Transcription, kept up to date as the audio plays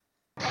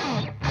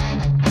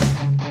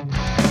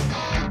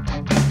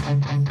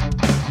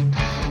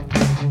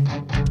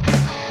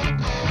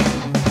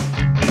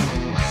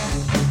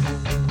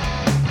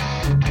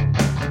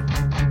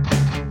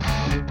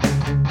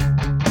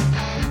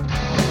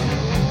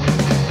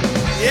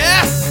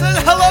and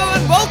hello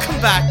and welcome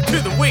back to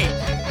the We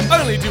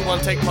Only Do One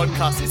Take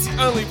podcast. It's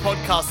the only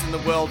podcast in the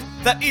world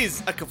that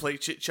is a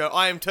complete shit show.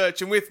 I am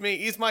Turch, and with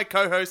me is my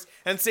co-host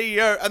and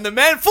CEO and the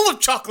man full of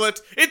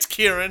chocolate. It's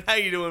Kieran. How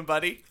you doing,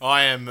 buddy?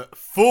 I am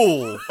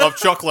full of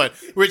chocolate,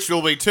 which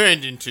will be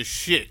turned into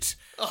shit.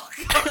 Oh,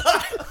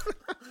 God.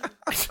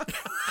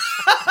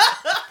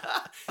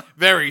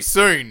 Very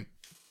soon.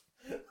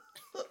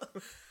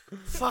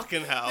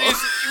 Fucking hell.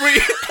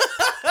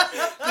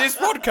 This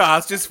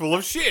podcast is full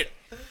of shit.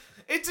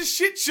 It's a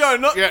shit show,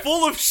 not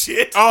full of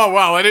shit. Oh,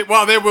 wow.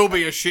 Well, there will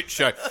be a shit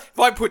show. If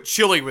I put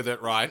chili with it,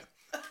 right?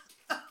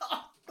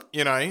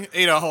 You know,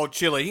 eat a whole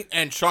chili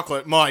and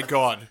chocolate, my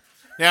God.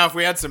 Now, if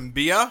we had some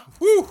beer,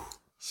 whew.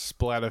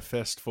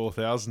 Splatterfest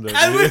 4000 over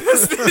And here. with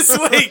us this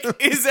week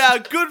is our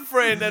good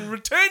friend and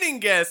returning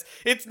guest.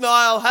 It's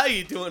Niall. How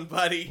you doing,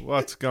 buddy?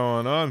 What's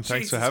going on?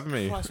 Thanks for Jesus having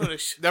me. Christ, what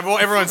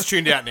a Everyone's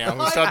tuned out now.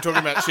 We started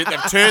talking about shit.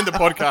 They've turned the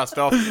podcast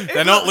off.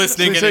 They're not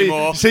listening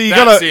anymore. See, you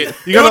That's gotta- it.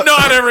 you gotta- Good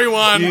night,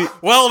 everyone.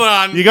 Well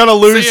done. You got to See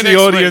lose you the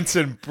next audience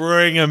week. and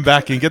bring them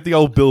back in. Get the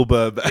old Bill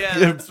Burr back. Yeah,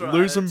 that's right,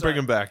 Lose them, that's bring right.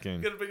 them back in.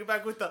 Gonna bring it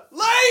back with the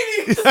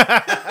ladies.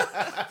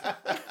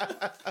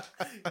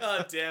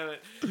 God damn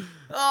it!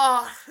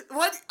 Oh,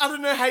 what? I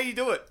don't know how you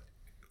do it.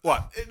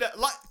 What?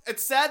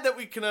 It's sad that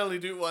we can only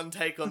do one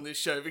take on this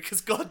show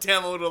because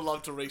goddamn, I would have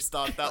loved to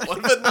restart that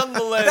one. But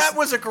nonetheless, That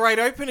was a great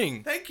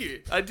opening. thank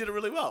you. I did it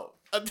really well.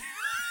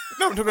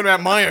 No, I'm talking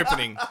about my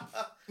opening,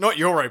 not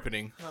your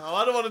opening. Oh,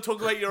 I don't want to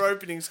talk about your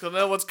openings because I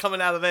know what's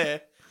coming out of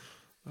there.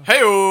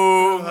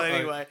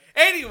 Hey-oh.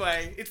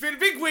 Anyway, it's been a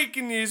big week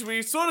in news.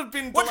 We've sort of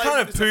been. What delayed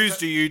kind of with this poos episode.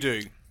 do you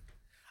do?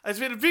 It's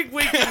been a big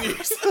week in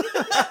news.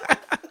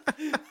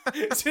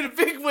 It's been a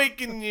big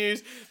week in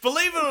news.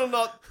 Believe it or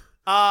not,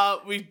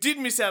 we did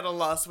miss out on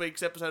last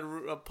week's episode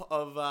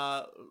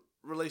of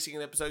releasing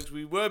an episode because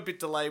we were a bit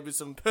delayed with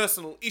some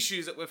personal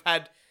issues that we've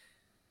had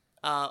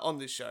on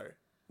this show.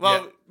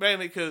 Well, Yeah.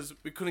 mainly because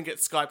we couldn't get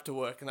Skype to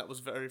work, and that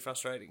was very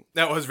frustrating.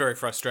 That was very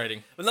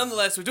frustrating. But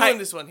nonetheless, we're doing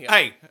this one here.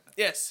 Hey,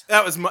 Yes.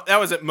 that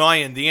was at my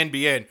end, the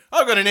NBN.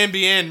 I've got an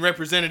NBN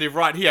representative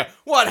right here.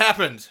 What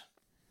happened?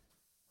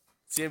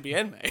 It's the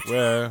NBN, mate.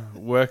 We're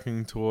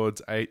working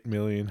towards 8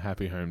 million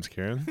happy homes,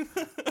 Kieran.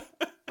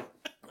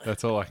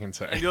 That's all I can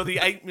say. You're the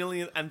 8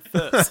 million and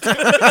first.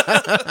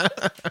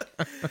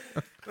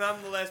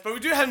 Nonetheless, but we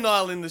do have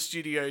Niall in the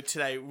studio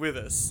today with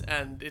us,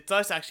 and it's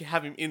nice to actually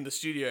have him in the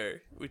studio.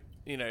 We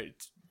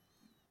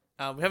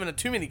haven't had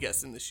too many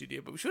guests in the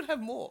studio, but we should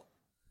have more.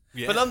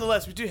 Yeah. But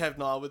nonetheless, we do have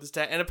Niall with us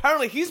today, and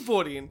apparently he's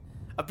brought in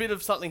a bit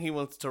of something he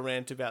wants to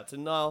rant about. So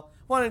Niall,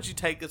 why don't you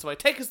take us away?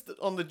 Take us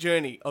on the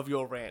journey of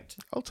your rant.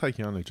 I'll take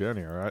you on a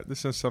journey, all right?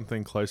 This is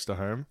something close to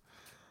home.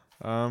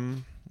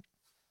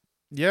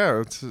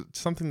 Yeah, it's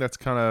something that's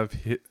kind of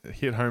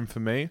hit home for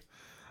me.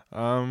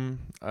 And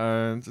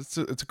it's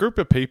a group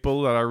of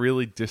people that I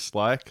really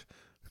dislike.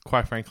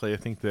 Quite frankly, I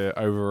think they're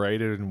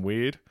overrated and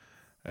weird.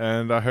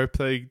 And I hope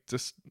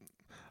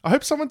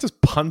someone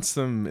just punts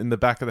them in the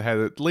back of the head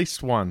at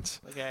least once.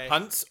 Okay.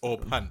 Punts or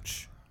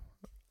punch?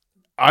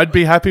 I'd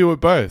be happy with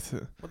both.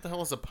 What the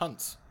hell is a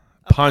punt?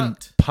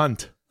 punt.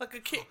 Punt. Like a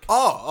kick.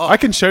 Oh. I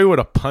can show you what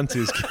a punt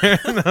is,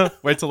 Karen.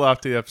 Wait till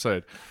after the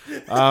episode.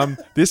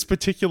 This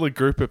particular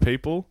group of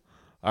people,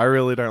 I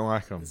really don't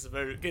like them. This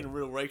is getting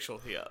real racial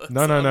here.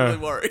 No, I'm no. really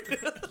worried.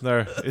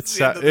 No, it's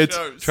the end sad. of the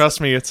shows. Trust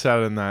me, it's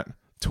sadder than that.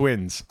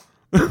 Twins.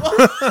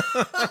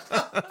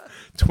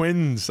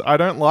 Twins. I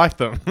don't like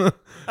them.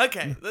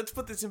 Okay, let's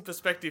put this in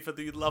perspective for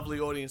the lovely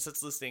audience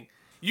that's listening.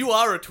 You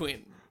are a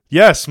twin.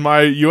 Yes,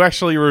 you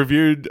actually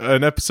reviewed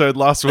an episode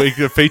last week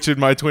that featured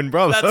my twin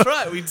brother. That's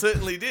right, we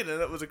certainly did,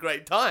 and it was a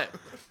great time.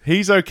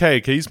 He's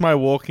okay. He's my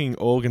walking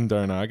organ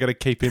donor. I got to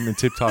keep him in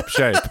tip-top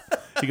shape.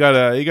 He got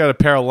a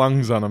pair of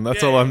lungs on him.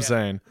 That's all I'm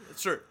saying.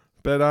 It's true.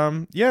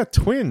 But yeah,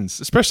 twins,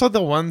 especially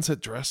the ones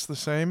that dress the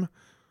same.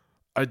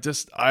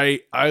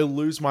 I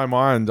lose my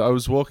mind. I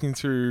was walking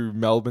through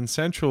Melbourne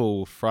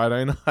Central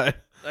Friday night,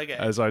 Okay.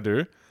 as I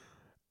do,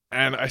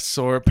 and I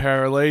saw a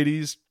pair of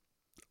ladies.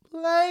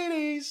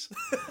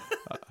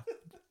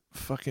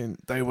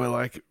 They were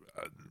like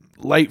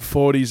late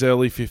 40s,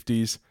 early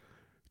 50s,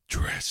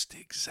 dressed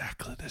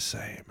exactly the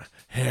same,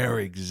 hair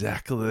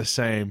exactly the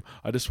same.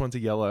 I just want to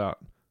yell out,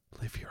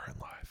 live your own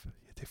life.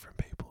 You're different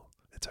people.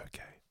 It's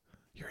okay.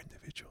 You're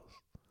individuals.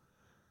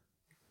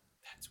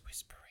 That's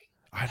whispering.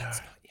 I know. That's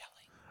not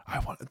yelling. I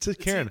want to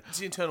Karen. It's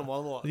the internal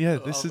monologue. Yeah,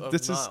 of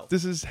this Niall.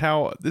 is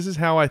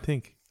how I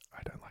think.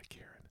 I don't like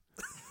Kieran.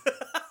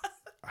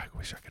 I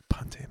wish I could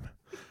punt him.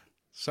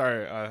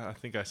 Sorry, I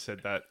think I said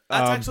that.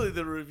 That's actually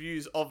the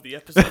reviews of the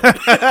episode.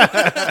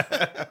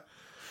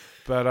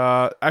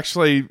 But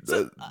actually,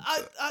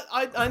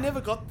 I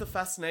never got the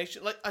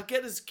fascination. Like, I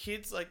get as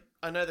kids, like,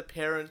 I know the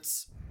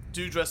parents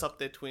do dress up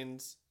their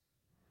twins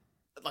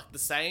like the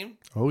same.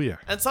 oh yeah,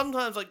 And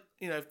sometimes, like,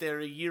 you know, if they're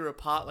a year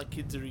apart, like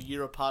kids are a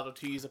year apart or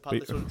 2 years apart,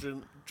 they sort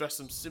of dress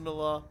them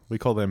similar. we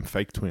call them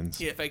fake twins.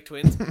 Yeah, fake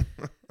twins.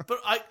 But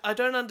I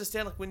don't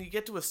understand, like, when you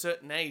get to a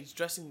certain age,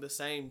 dressing the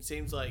same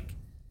seems like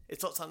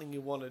it's not something you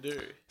want to do.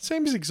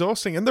 Seems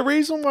exhausting. And the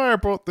reason why I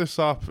brought this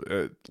up,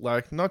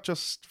 like not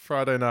just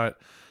Friday night,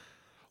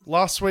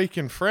 last week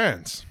in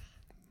France,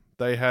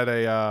 they had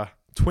a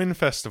twin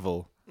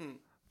festival,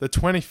 the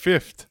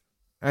 25th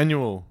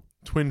annual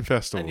twin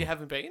festival. And you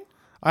haven't been?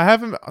 I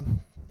haven't,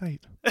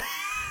 mate.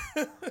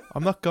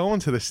 I'm not going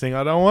to this thing.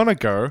 I don't want to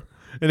go.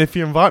 And if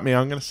you invite me,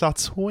 I'm going to start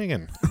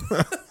swinging.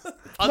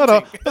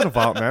 not a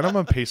violent man. I'm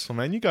a peaceful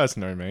man. You guys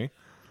know me.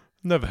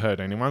 Never hurt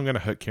anyone. I'm going to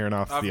hurt Kieran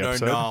after I've the known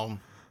episode. Niall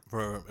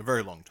for a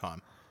very long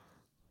time.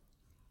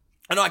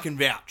 And I can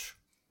vouch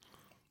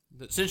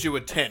that since you were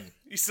 10,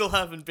 You still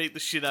haven't beat the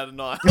shit out of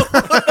Niall.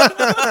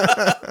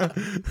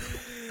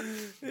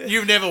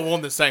 you've never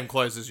worn the same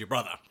clothes as your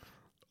brother.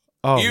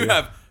 Oh, You yeah.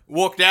 have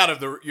walked out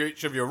of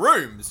each of your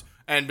rooms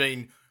and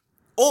been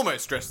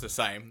almost dressed the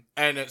same,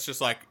 and it's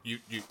just like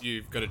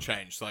you've got to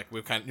change. Like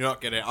we can't, you're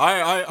not getting.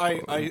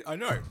 I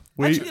know.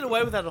 How'd you get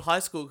away with that at high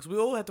school? Because we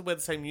all had to wear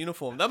the same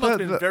uniform. That must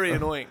have been very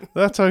annoying.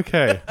 That's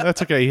okay.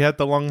 That's okay. He had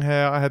the long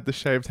hair. I had the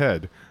shaved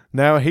head.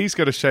 Now he's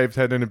got a shaved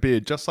head and a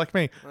beard, just like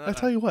me. I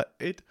tell you what,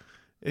 it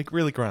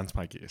really grinds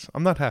my gears.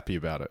 I'm not happy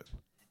about it.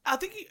 I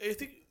think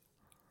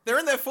They're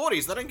in their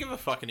 40s. They don't give a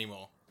fuck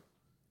anymore.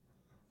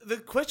 the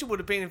question would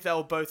have been if they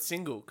were both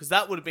single, because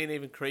that would have been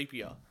even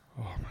creepier.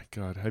 Oh my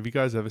god! Have you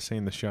guys ever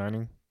seen The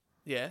Shining?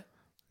 Yeah.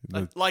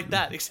 Like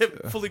that,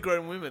 except fully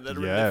grown women that are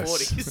in their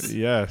 40s.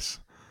 Yes.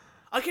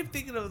 I kept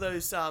thinking of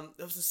those, there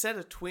was a set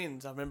of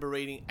twins I remember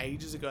reading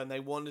ages ago, and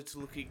they wanted to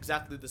look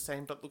exactly the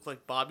same, but look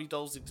like Barbie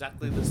dolls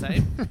exactly the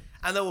same.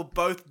 And they were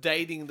both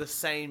dating the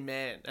same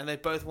man, and they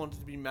both wanted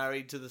to be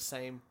married to the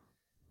same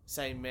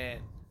man.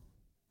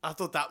 I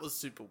thought that was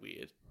super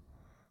weird.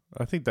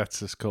 I think that's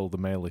just called the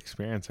male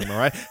experience. Am I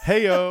right?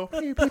 Hey-o.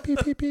 Pew, pew, pew,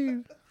 pew,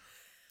 pew.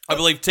 I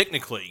believe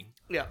technically,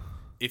 Yeah.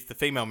 if the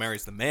female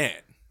marries the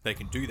man, they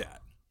can do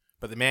that,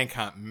 but the man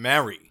can't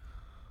marry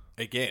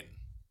again.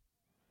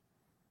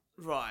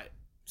 Right.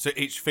 So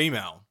each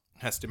female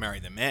has to marry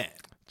the man.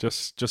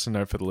 Just a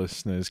note for the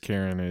listeners,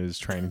 Kieran is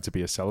training to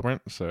be a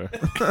celebrant, so...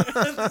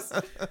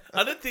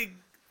 I don't think...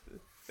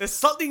 There's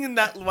something in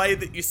that way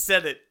that you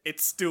said it,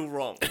 it's still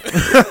wrong.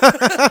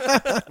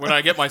 When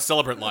I get my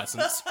celebrant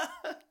license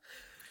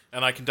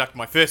and I conduct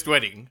my first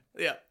wedding,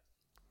 Yeah.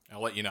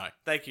 I'll let you know.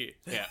 Thank you.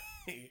 Yeah.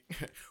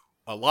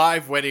 A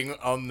live wedding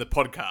on the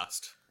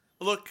podcast.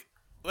 Look,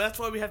 that's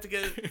why we have to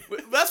get...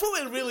 That's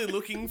what we're really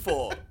looking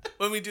for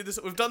when we do this.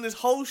 We've done this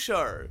whole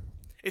show.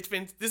 This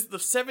is the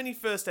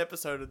 71st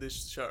episode of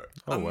this show.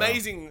 Oh, wow.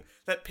 Amazing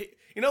that...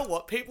 you know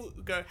what? People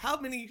go, how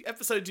many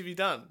episodes have you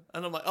done?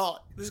 And I'm like, oh,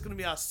 this is going to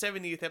be our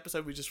 70th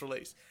episode we just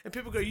released. And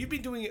people go, you've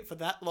been doing it for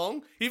that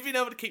long? You've been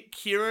able to keep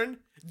Kieran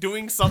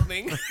doing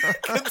something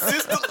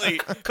consistently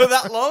for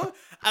that long?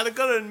 And I've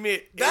got to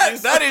admit...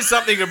 That is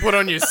something to put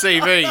on your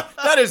CV.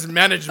 That is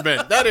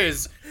management. That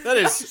is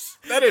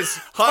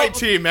high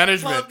tier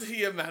management. Top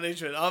tier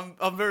management.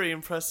 I'm very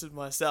impressed with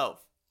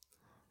myself.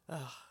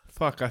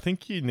 Fuck, I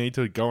think you need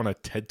to go on a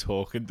TED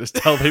Talk and just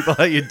tell people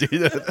how you did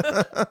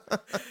it.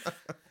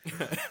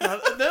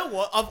 You know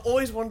what? I've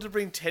always wanted to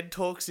bring TED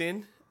Talks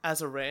in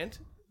as a rant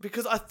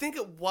because I think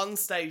at one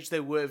stage they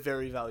were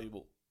very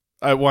valuable.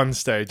 At one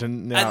stage,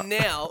 and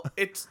now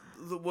it's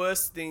the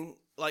worst thing.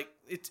 Like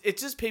it's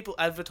just people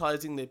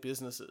advertising their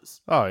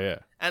businesses, Oh, yeah.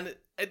 and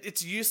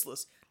it's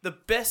useless. The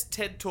best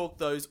TED Talk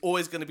though is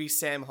always going to be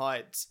Sam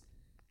Hyde's.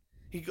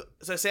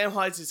 So Sam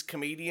Hyde's is a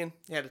comedian.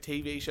 He had a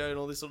TV show and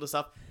all this sort of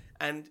stuff,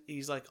 and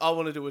he's like, I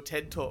want to do a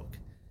TED Talk.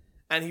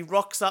 And he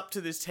rocks up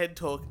to this TED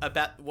Talk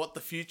about what the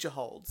future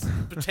holds,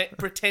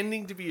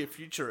 pretending to be a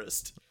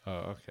futurist.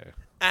 Oh, okay.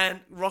 And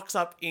rocks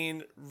up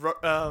in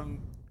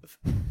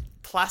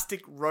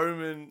plastic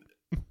Roman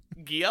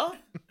gear.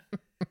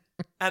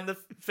 And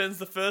spends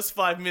the first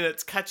 5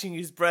 minutes catching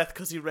his breath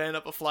because he ran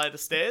up a flight of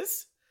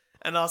stairs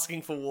and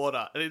asking for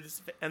water.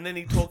 And then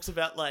he talks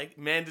about like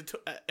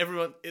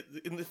everyone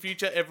in the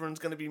future, everyone's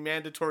going to be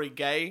mandatory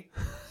gay.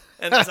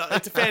 And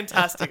it's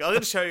fantastic. I'm going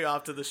to show you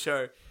after the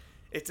show.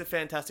 It's a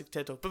fantastic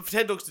TED Talk. But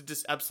TED Talks are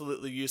just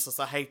absolutely useless.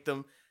 I hate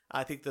them.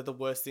 I think they're the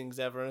worst things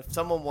ever. And if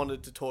someone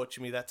wanted to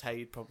torture me, that's how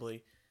you'd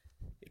probably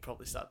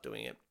start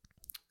doing it.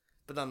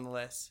 But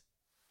nonetheless,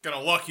 Gonna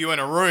lock you in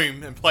a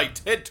room and play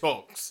TED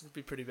Talks. it'd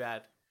be pretty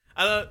bad.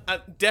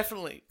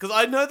 Definitely. Because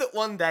I know that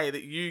one day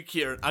that you,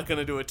 Kieran, are going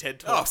to do a TED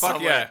Talk Oh, fuck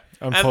somewhere. yeah.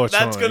 And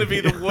Unfortunately. that's going to be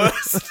the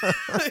worst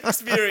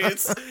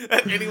experience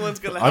that anyone's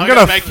going to have. I'm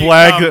gonna Make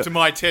flag you come it. to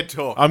my TED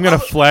Talk. I'm going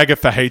to flag it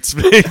for hate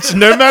speech,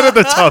 no matter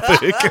the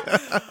topic.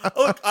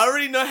 Look, I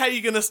already know how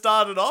you're going to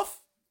start it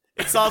off.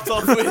 It starts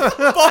off with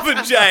Bob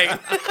and Jane.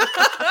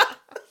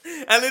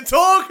 And it's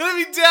all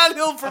going to be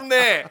downhill from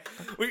there.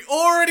 We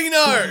already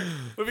know.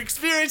 We've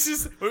experienced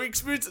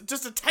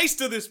just a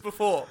taste of this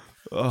before.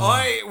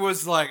 I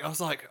was like,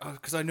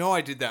 because I know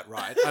I did that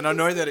right, and I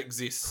know that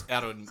exists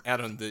out on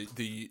the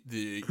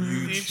YouTube.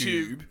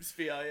 YouTube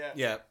sphere, yeah.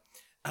 Yeah,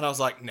 and I was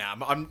like, nah,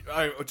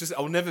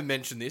 I'll never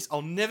mention this.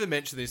 I'll never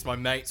mention this. My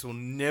mates will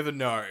never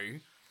know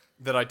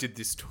that I did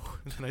this talk.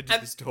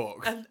 This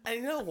talk. And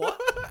you know what?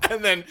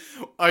 And then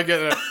I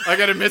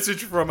get a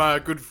message from our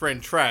good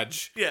friend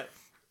Traj. Yeah.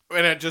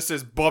 when it just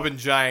says Bob and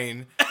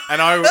Jane,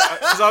 and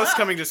because I was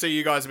coming to see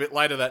you guys a bit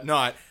later that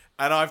night,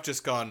 and I've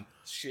just gone,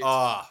 Shit.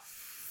 oh,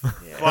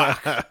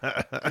 fuck.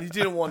 And you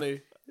didn't want to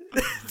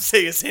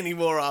see us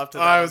anymore after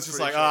that. I was just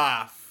pretty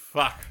like, sure.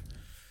 fuck.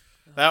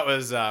 That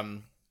was, yeah,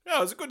 it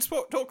was a good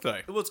talk though.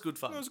 It was good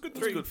fun. It was good.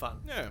 It was good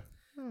fun. Yeah.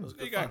 It was There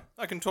good you go. fun.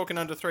 I can talk in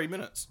under 3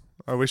 minutes.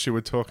 I wish you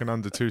were talking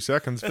under 2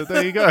 seconds, but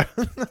there you go.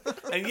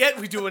 And yet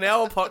we do an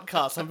hour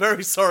podcast. I'm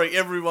very sorry,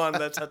 everyone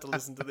that's had to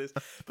listen to this.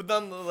 But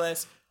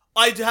nonetheless,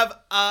 I do have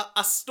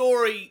a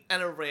story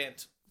and a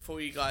rant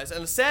for you guys.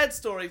 And a sad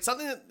story,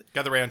 something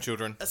Gather round,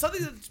 children.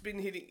 that's been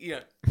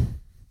hitting,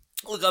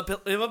 Look,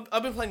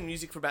 I've been playing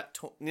music for about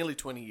nearly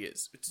 20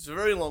 years, which is a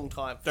very long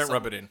time. Don't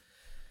rub it in.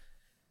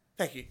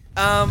 Thank you.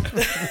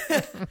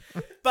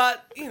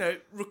 But,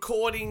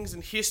 recordings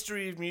and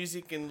history of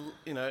music and,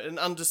 an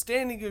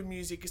understanding of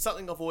music is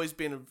something I've always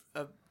been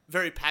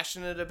very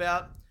passionate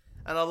about.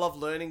 And I love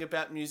learning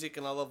about music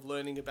and I love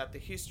learning about the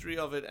history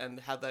of it and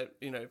how they,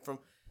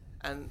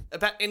 and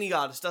about any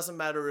artist. Doesn't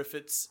matter if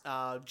it's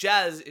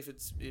jazz, if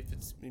it's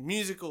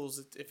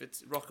musicals, if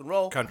it's rock and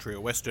roll. Country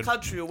or western.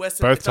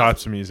 Both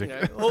types of music.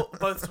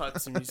 Both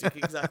types of music,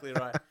 exactly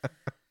right.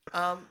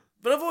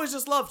 But I've always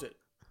just loved it.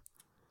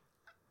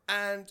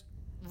 And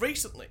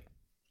recently,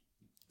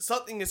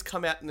 something has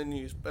come out in the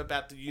news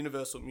about the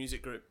Universal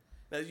Music Group.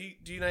 Now,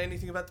 do you know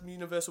anything about the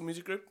Universal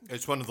Music Group?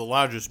 It's one of the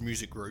largest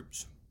music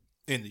groups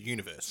in the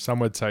universe. Some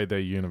would say they're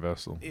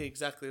universal. Yeah,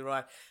 exactly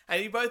right.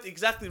 And you're both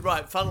exactly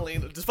right. Funnily,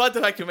 despite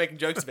the fact you're making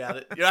jokes about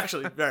it, you're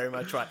actually very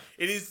much right.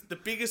 It is the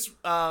biggest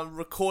one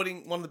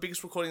of the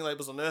biggest recording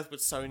labels on earth with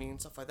Sony and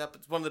stuff like that.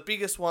 But it's one of the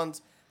biggest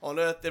ones on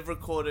earth. They've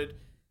recorded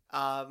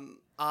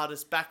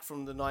artists back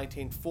from the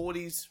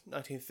 1940s,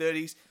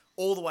 1930s,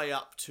 all the way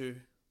up to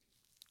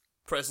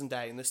present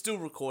day. And they're still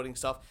recording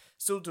stuff,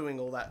 still doing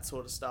all that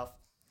sort of stuff.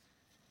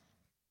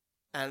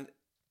 And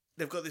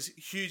they've got this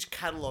huge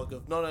catalogue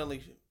of not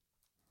only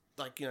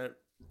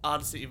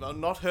artists that you've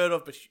not heard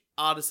of, but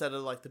artists that are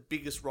like the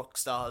biggest rock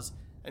stars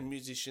and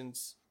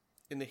musicians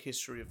in the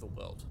history of the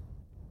world.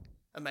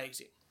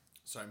 Amazing.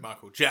 So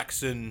Michael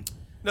Jackson.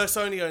 No,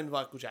 Sony owned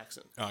Michael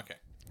Jackson. Oh, okay.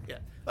 Yeah,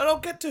 but I'll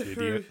get to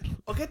Idiot.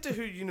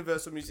 who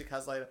Universal Music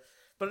has later.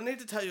 But I need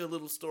to tell you a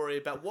little story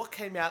about what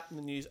came out in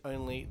the news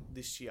only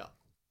this year.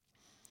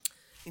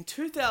 In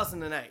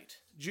 2008,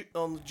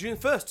 on June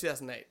 1st,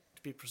 2008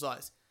 to be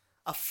precise,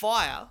 a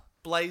fire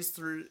blazed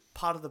through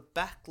part of the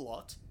back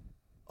lot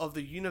of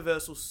the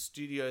Universal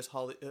Studios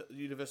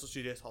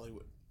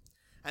Hollywood.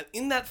 And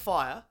in that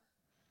fire,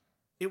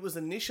 it was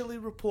initially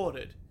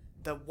reported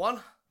that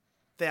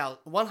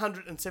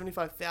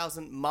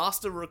 175,000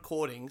 master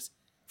recordings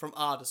from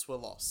artists were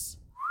lost.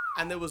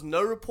 And there was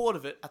no report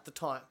of it at the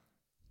time.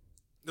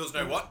 There was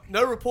no what?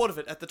 No report of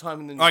it at the time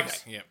in the news. Okay,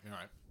 yeah, all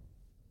right.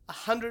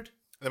 100.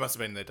 They must have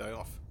been their day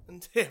off.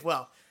 And, yeah,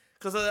 well,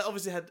 because they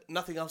obviously had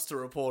nothing else to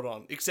report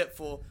on except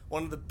for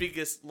one of the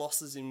biggest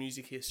losses in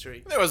music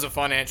history. There was a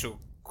financial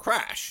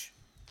crash.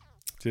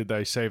 Did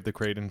they save the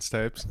Creedence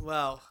tapes?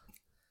 Well,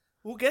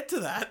 we'll get to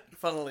that,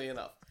 funnily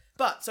enough.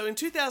 But, so in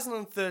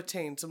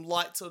 2013, some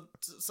light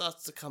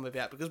starts to come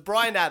about because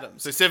Bryan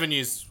Adams... So 7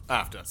 years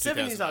after.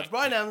 7 years after,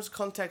 Bryan Adams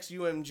contacts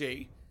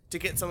UMG to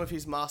get some of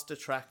his master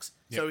tracks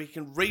so he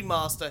can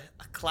remaster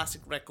a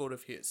classic record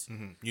of his.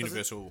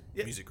 Universal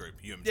Music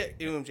Group, UMG. Yeah,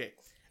 UMG.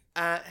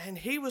 And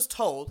he was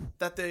told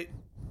that the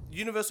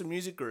Universal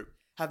Music Group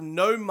have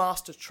no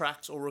master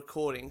tracks or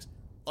recordings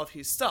of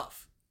his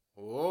stuff.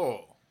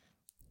 Oh.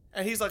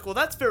 And he's like, well,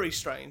 that's very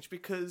strange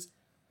because,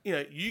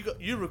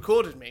 you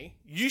recorded me.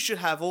 You should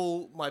have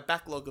all my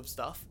backlog of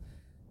stuff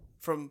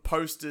from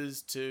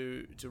posters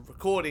to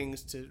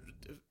recordings to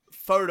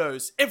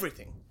photos,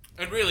 everything.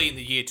 And really, in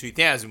the year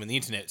 2000, when the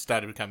internet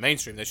started to become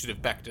mainstream, they should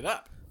have backed it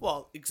up.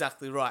 Well,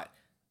 exactly right.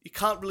 You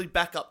can't really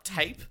back up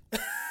tape.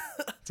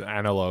 It's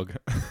analog.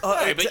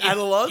 It's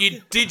analog.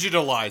 You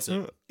digitalize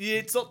it. Yeah,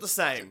 it's not the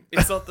same.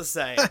 It's not the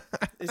same.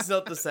 It's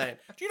not the same.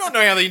 Do you not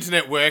know how the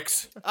internet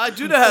works? I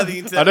do know how the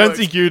internet I don't works.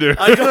 think you do.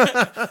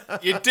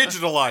 You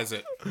digitalize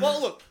it. Well,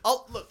 look,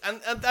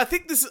 and I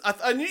think this.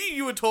 I knew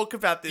you would talk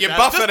about this. You Adam.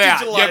 buff Just it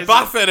out. digitalize You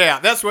buff it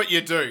out. That's what you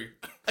do.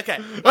 Okay.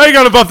 How you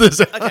gonna buff this?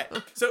 Okay.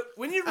 So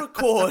when you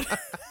record,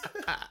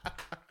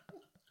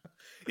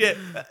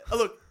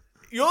 look,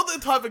 you're the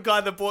type of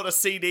guy that bought a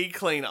CD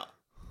cleaner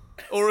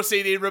or a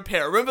CD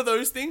repair. Remember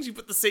those things? You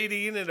put the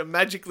CD in and it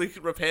magically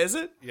repairs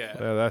it. Yeah.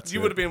 Yeah, that's You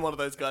it. would have been one of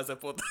those guys that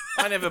bought that.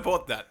 I never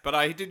bought that, but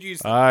I did use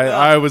them.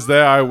 I was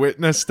there. I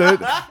witnessed it.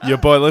 Your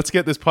boy. Let's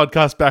get this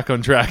podcast back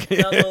on track.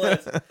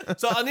 Nonetheless.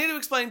 So I need to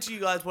explain to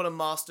you guys what a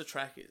master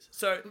track is.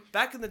 So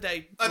back in the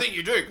day, I think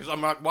you do, because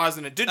I'm like, why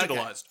isn't it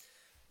digitalized?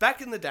 back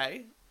in the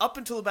day, up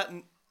until about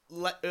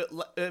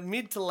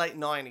mid to late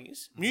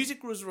 90s,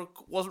 music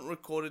wasn't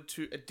recorded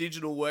to a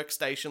digital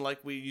workstation like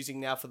we're using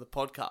now for the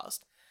podcast.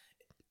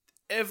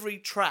 Every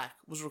track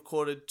was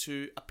recorded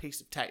to a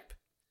piece of tape.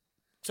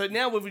 So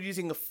now we're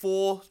using a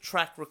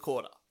 4-track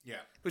recorder.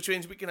 Yeah. Which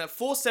means we can have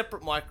 4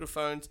 separate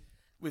microphones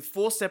with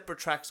 4 separate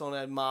tracks on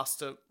our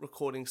master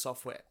recording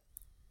software.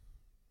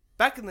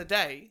 Back in the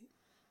day,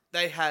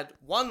 they had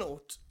 1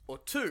 or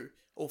 2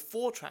 or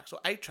 4 tracks or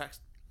 8 tracks,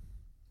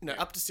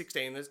 up to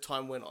 16 as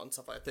time went on,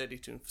 stuff like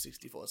 32 and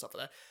 64 and stuff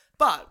like that.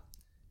 But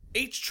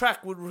each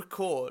track would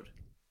record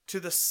to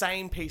the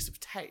same piece of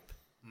tape.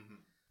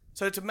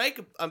 So to make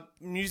a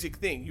music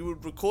thing, you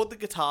would record the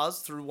guitars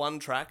through one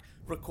track,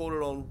 record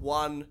it on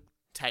one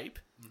tape,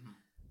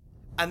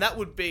 and that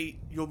would be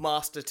your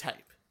master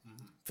tape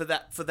for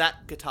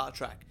that guitar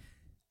track.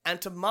 And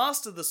to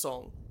master the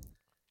song,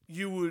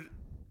 you would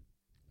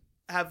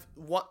have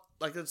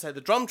let's say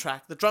the drum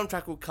track. The drum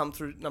track would come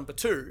through number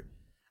 2,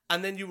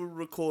 and then you would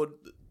record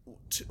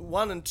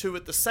 1 and 2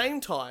 at the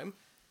same time,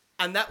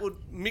 and that would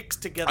mix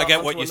together I get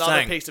onto what you're another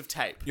saying. piece of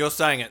tape. You're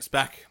saying it's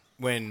back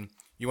when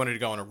you wanted to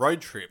go on a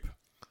road trip,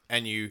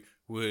 and you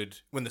would,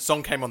 when the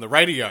song came on the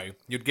radio,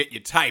 you'd get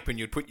your tape and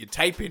you'd put your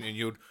tape in and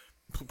you'd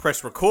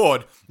press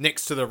record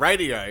next to the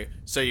radio,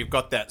 so you've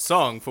got that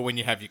song for when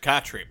you have your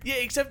car trip. Yeah,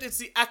 except it's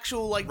the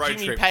actual Road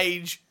Jimmy trip.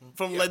 Page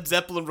from Led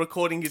Zeppelin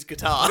recording his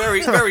guitar.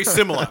 Very, very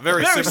similar.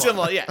 Very, Very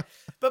similar, yeah.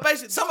 But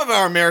basically, Some of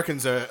our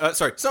Americans are,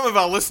 some of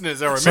our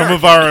listeners are Some American.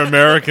 of our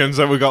Americans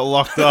that we got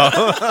locked up.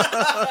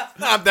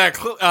 aren't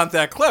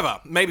that clever.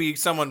 Maybe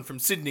someone from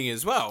Sydney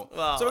as well.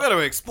 Wow. So we've got to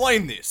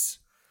explain this.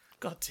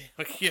 God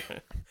damn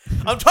it,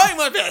 I'm trying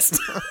my best.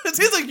 It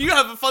seems like you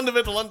have a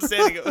fundamental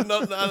understanding of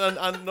not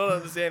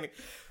understanding.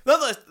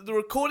 Nonetheless, the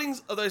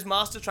recordings of those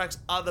master tracks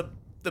are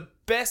the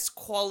best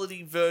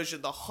quality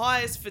version, the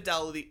highest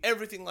fidelity,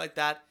 everything like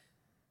that,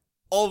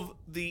 of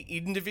the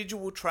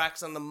individual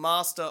tracks and the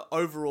master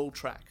overall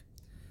track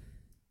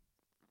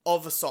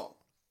of a song.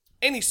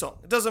 Any song.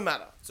 It doesn't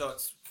matter. So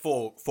it's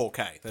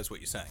 4K. That's what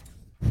you're saying.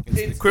 It's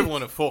the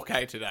equivalent of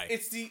 4K today.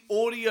 It's the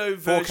audio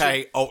version.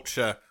 4K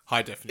ultra high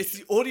It's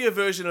definition. the audio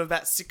version of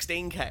about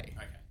 16K. Okay.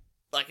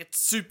 Like, it's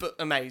super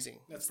amazing.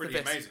 That's It's the pretty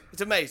best. amazing.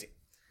 It's amazing.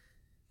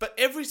 But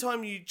every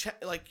time you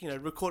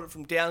record it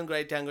from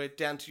downgrade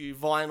down to your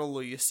vinyl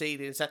or your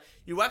CD and stuff,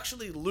 you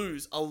actually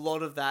lose a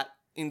lot of that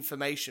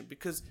information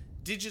because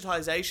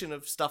digitization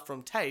of stuff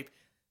from tape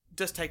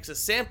just takes a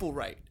sample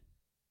rate.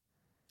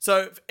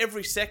 So for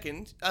every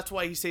second, that's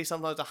why you see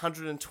sometimes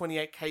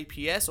 128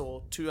 kps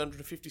or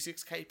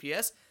 256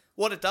 kps.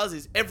 What it does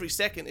is every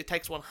second it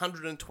takes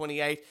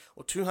 128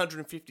 or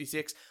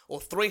 256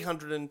 or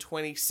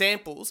 320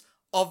 samples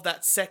of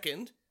that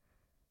second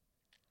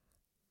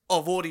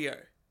of audio.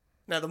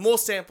 Now, the more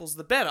samples,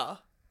 the better.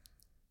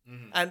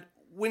 And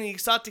when you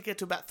start to get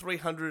to about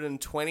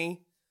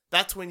 320,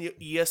 that's when your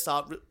ear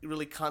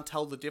really can't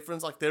tell the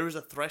difference. Like, there is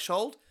a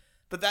threshold,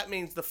 but that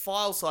means the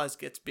file size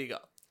gets bigger.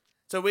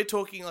 So we're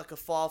talking like a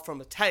file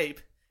from a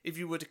tape, if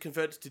you were to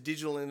convert it to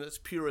digital in its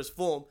purest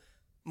form,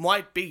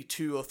 might be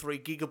 2 or 3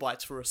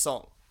 gigabytes for a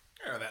song.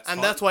 Yeah, that's And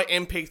fine. that's why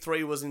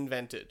MP3 was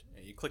invented.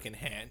 Yeah, you click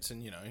enhance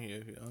and, you're on your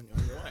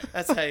way.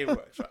 That's how it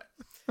works,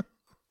 right?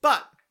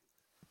 But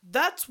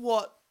that's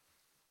what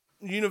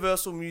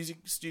Universal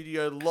Music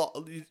Studio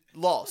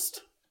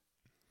lost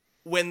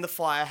when the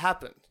fire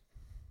happened.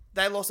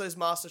 They lost those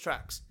master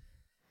tracks.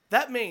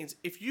 That means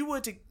if you were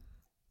to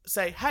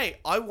say, hey,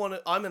 I'm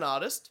an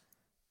artist,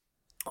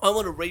 I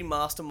want to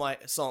remaster my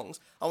songs,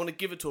 I want to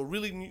give it to a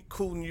really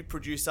cool new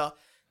producer,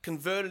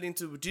 convert it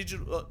into a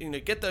digital,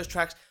 get those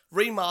tracks,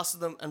 remaster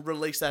them, and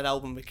release that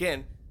album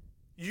again.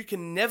 You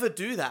can never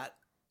do that.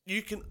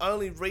 You can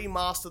only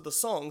remaster the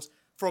songs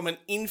from an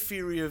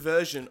inferior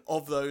version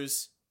of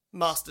those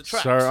master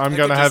tracks. So I'm They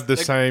going to could have the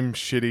just- same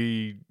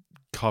shitty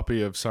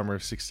copy of Summer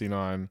of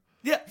 69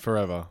 Yeah,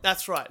 forever.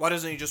 that's right. Why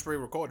doesn't he just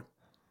re-record?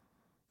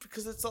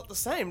 Because it's not the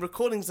same.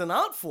 Recording's an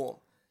art form.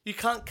 You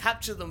can't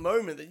capture the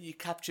moment that you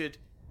captured,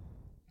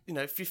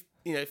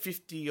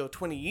 50 or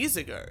 20 years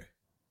ago.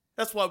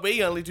 That's why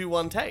we only do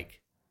one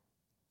take.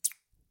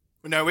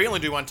 No, we only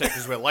do one take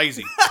because we're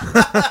lazy.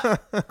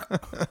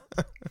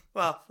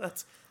 Well,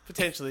 that's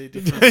potentially a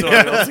different story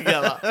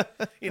altogether.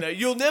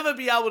 You'll never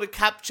be able to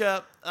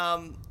capture,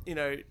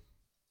 the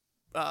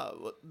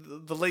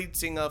lead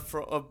singer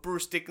of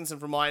Bruce Dickinson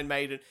from Iron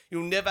Maiden.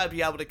 You'll never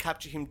be able to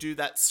capture him do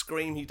that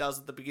scream he does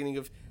at the beginning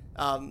of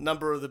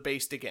Number of the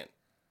Beast again.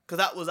 Because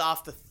that was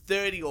after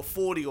 30 or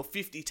 40 or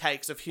 50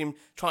 takes of him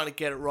trying to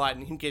get it right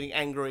and him getting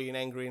angry and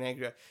angry and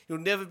angrier. You'll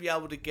never be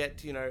able to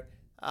get,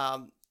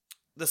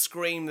 the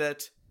scream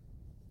that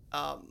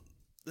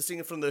the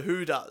singer from The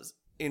Who does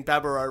in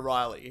Baba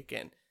O'Reilly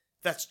again.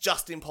 That's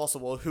just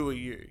impossible. Who are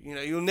you?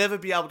 You'll never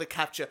be able to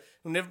capture,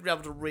 you'll never be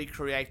able to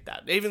recreate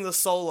that. Even the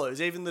solos,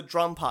 even the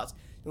drum parts,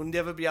 you'll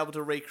never be able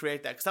to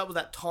recreate that because that was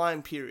that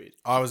time period.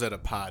 I was at a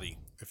party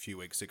a few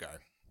weeks ago.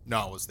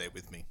 Noah was there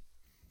with me.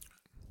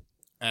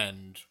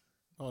 And,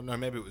 oh no,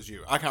 maybe it was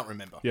you. I can't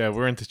remember. Yeah,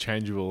 we're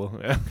interchangeable.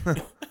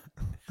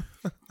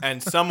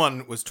 And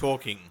someone was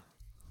talking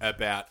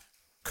about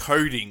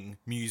coding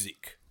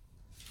music,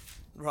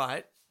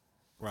 Right,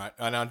 right?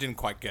 And I didn't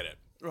quite get it.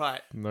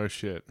 right. No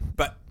shit.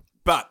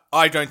 But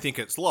I don't think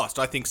it's lost.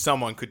 I think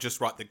someone could just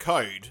write the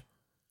code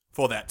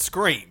for that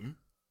scream.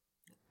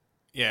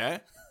 Yeah.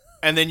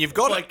 And then you've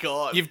got Oh my it.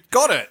 God. You've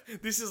got it.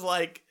 This is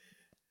like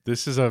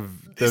This is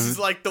This is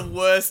like the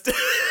worst.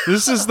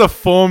 this is the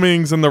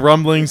formings and the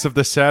rumblings of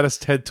the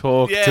saddest TED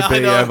talk Yeah, to I be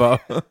know. ever.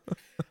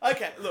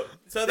 Okay, look.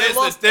 So they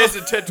lost. There's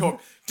a TED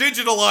talk.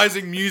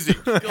 Digitalizing music.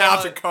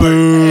 How to code.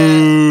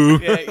 Boo.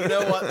 Yeah, you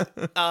know what?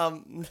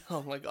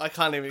 Oh my god, I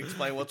can't even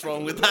explain what's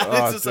wrong with that.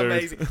 Oh, It's just dude.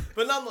 amazing.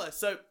 But nonetheless,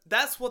 so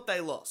that's what they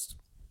lost.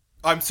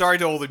 I'm sorry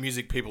to all the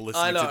music people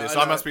listening I know, to this.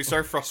 I I know. must be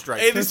so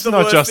frustrated. It is It's the not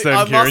worst just thing.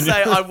 them, I must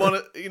Kieran. say, I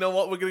want to. You know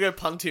what? We're gonna go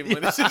punt him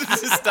when this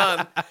is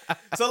done.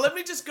 So let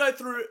me just go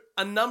through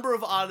a number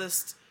of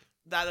artists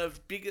that are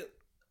bigger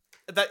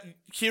that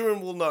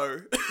Kieran will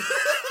know,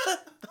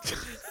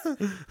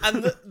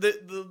 and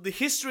the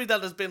history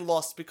that has been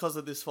lost because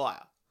of this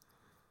fire.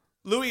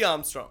 Louis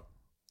Armstrong,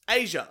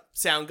 Asia,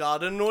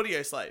 Soundgarden and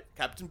Audioslave,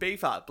 Captain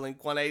Beefheart,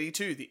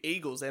 Blink-182, The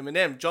Eagles,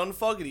 Eminem, John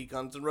Fogerty,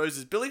 Guns N'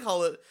 Roses, Buddy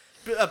Holly,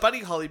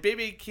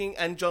 B.B. King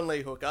and John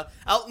Lee Hooker,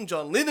 Elton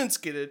John, Lynyrd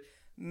Skynyrd,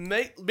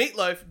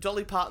 Meatloaf,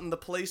 Dolly Parton, The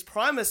Police,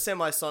 Primus,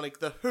 Semisonic,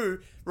 The Who,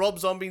 Rob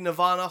Zombie,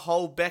 Nirvana,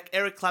 Hole, Beck,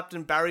 Eric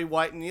Clapton, Barry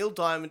White, Neil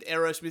Diamond,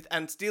 Aerosmith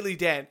and Steely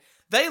Dan.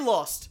 They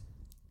lost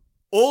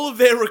all of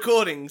their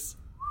recordings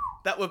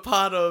that were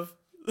part of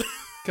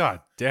God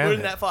were damn in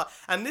it. that fire.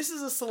 And this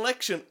is a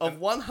selection of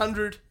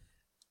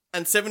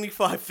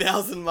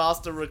 175,000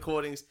 master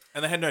recordings,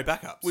 And they had no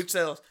backups. which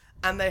they lost.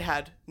 And they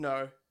had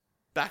no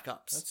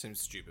backups. That seems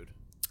stupid.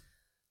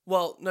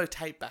 Well, no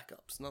tape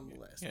backups,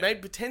 nonetheless. Yeah. Maybe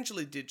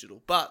potentially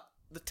digital, but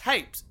the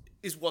tapes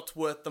is what's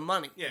worth the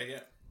money. Yeah.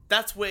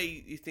 That's where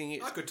you think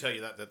it I is. could tell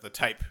you that the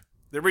tape,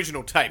 the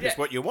original tape, is Yeah.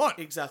 what you want.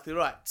 Exactly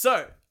right.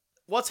 So,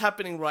 what's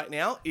happening right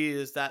now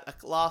is that a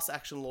class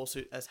action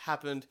lawsuit has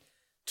happened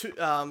to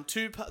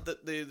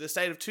the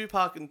state of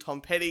Tupac and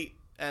Tom Petty,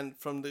 and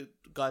from the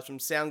guys from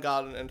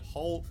Soundgarden and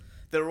Hole.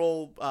 They're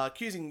all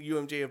accusing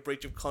UMG of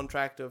breach of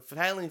contract, of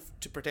failing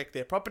to protect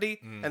their property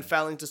and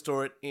failing to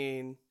store it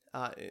in,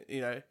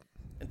 and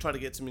try to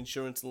get some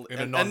insurance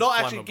and not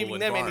actually non-flammable giving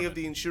them any of environment.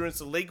 the insurance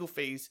and legal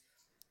fees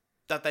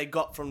that they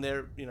got from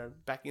their,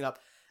 backing up.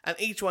 And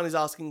each one is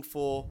asking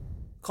for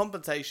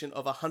compensation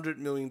of $100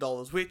 million,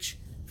 which,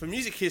 for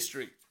music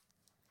history,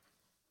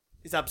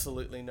 is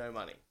absolutely no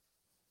money.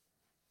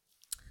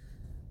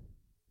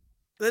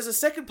 There's a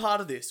second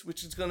part of this,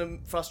 which is going to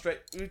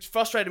which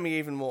frustrated me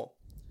even more.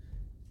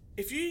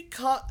 If you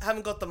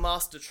haven't got the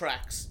master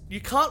tracks, you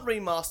can't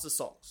remaster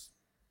songs.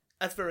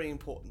 That's very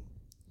important.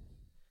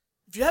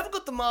 If you haven't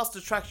got the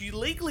master tracks, you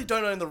legally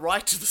don't own the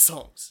right to the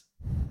songs.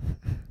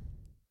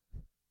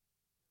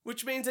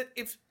 Which means that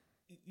if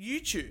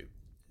YouTube,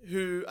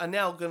 who are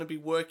now going to be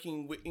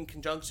working in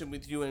conjunction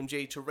with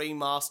UMG to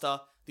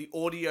remaster the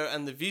audio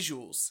and the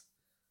visuals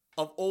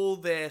of all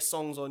their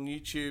songs on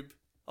YouTube,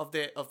 of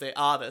their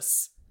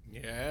artists,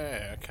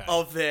 Yeah, okay.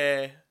 of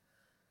their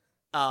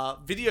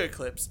video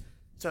clips,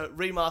 so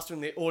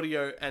remastering their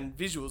audio and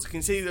visuals, you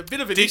can see a bit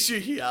of an issue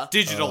here.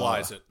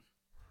 Digitalize it.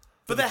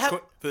 But they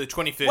have... For the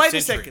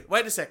 21st century.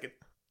 Wait a second.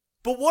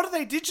 But what are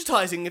they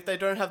digitizing if they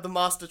don't have the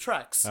master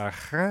tracks?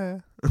 Uh-huh.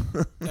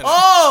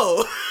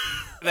 Oh!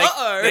 They-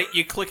 Uh-oh.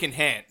 you click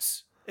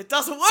enhance. It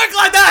doesn't work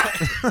like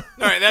that!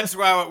 No, that's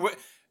why.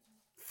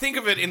 Think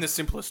of it in the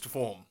simplest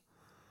form,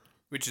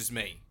 which is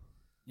me.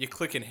 You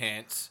click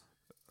enhance,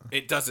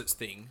 it does its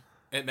thing.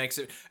 It makes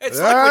it. It's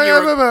like when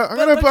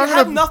you're. But you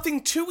have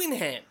nothing to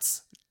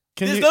enhance.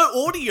 There's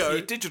no audio.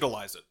 You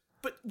digitalize it.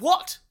 But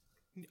what?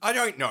 I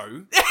don't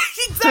know.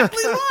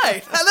 Exactly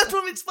right. And that's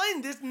what I'm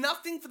explaining. There's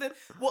nothing for them.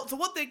 So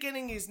what they're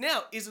getting is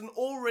now is an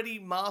already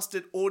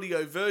mastered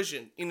audio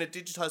version in a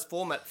digitized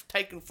format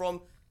taken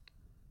from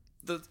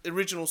the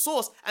original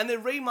source, and they're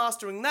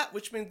remastering that,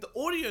 which means the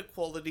audio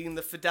quality and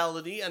the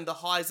fidelity and the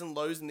highs and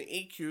lows and the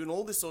EQ and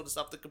all this sort of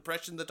stuff, the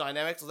compression, the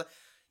dynamics, all that,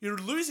 you're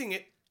losing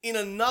it in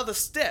another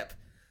step.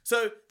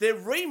 So they're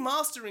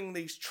remastering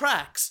these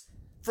tracks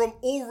from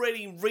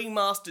already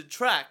remastered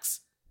tracks,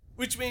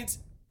 which means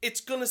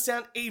it's going to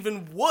sound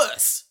even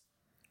worse.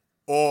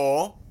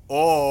 Or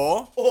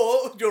Or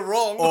you're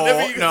wrong,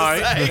 whatever you're going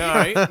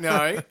to say.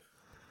 no.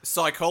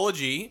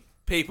 Psychology,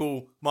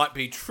 people might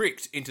be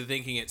tricked into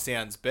thinking it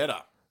sounds better.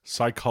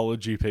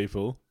 Psychology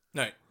people.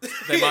 No,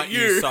 they might You.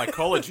 use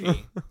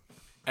psychology,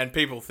 and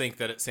people think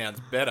that it sounds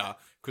better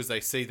because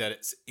they see that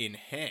it's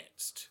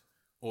enhanced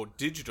or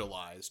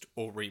digitalized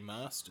or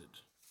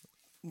remastered.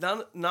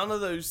 None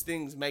of those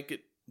things make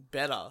it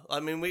better.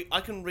 I mean,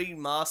 I can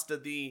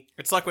remaster the...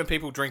 It's like when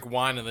people drink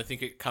wine and they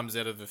think it comes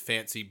out of a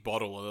fancy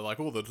bottle, and they're like,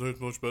 "Oh, that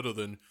tastes much better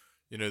than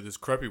this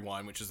crappy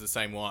wine, which is the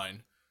same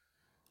wine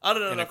I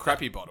don't know in a enough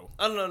crappy bottle."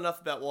 I don't know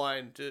enough about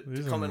wine to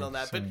comment on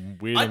that, but some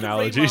weird I can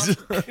analogies.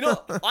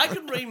 I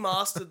can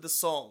remaster the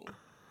song,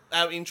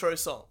 our intro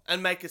song,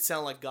 and make it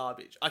sound like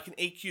garbage. I can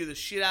EQ the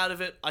shit out of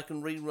it. I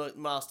can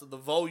remaster the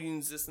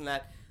volumes, this and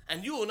that,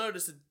 and you will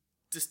notice a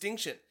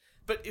distinction.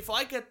 But if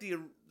I get the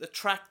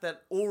track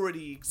that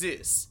already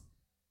exists,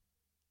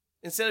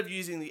 instead of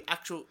using the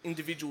actual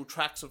individual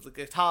tracks of the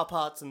guitar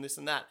parts and this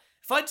and that,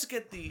 if I just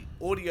get the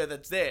audio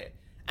that's there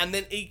and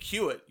then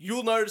EQ it,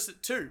 you'll notice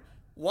it too.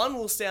 One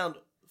will sound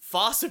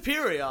far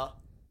superior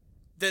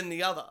than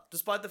the other,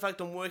 despite the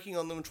fact I'm working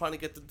on them and trying to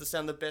get them to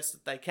sound the best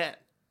that they can.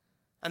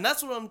 And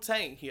that's what I'm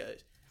saying here.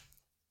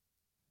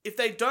 If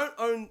they don't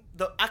own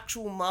the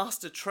actual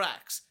master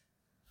tracks,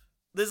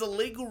 there's a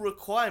legal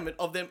requirement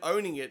of them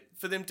owning it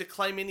for them to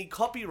claim any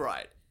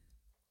copyright.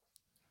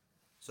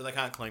 So they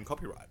can't claim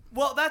copyright.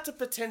 Well, that's a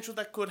potential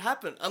that could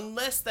happen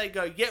unless they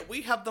go, yeah,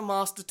 we have the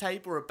master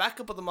tape or a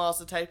backup of the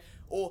master tape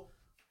or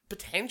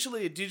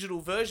potentially a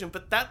digital version,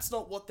 but that's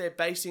not what they're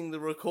basing the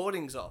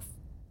recordings off.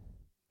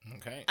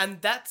 Okay. And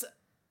that's...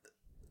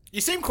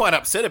 You seem quite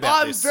upset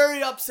about this. I'm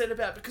very upset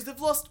about it because they've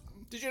lost...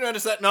 Did you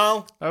notice that,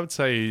 Noel? I would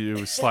say it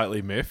was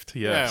slightly miffed.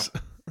 Yes.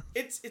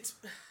 It's...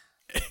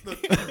 Look,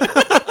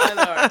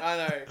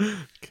 I know.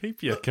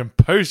 Keep your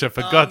composure,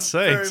 for God's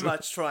sake. Very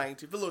much trying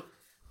to. But look,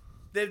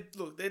 they're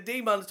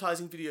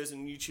demonetizing videos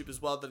on YouTube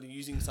as well that are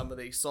using some of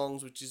these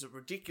songs, which is a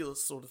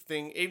ridiculous sort of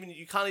thing. Even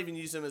you can't even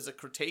use them as a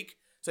critique.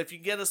 So if you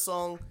get a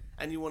song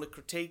and you want to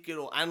critique it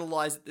or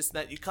analyze it, this and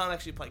that, you can't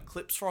actually play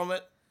clips from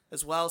it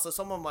as well. So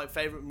some of my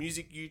favorite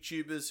music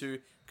YouTubers who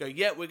go,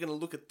 yeah, we're going to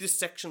look at this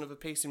section of a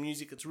piece of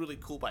music. It's really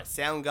cool by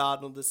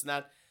Soundgarden or this and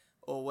that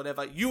or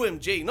whatever.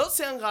 UMG, not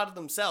Soundgarden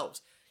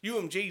themselves.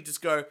 UMG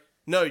just go,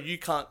 no, you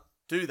can't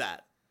do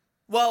that.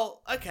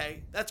 Well,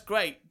 okay, that's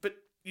great, but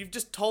you've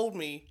just told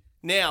me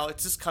now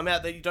it's just come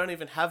out that you don't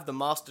even have the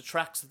master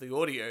tracks of the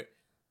audio.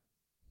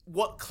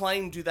 What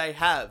claim do they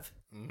have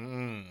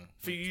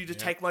for you to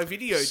take my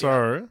video down?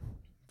 So,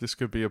 this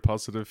could be a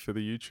positive for the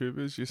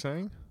YouTubers, you're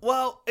saying?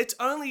 Well, it's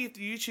only if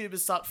the YouTubers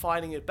start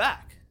fighting it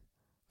back.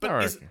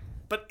 But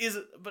is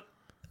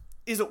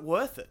it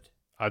worth it?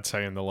 I'd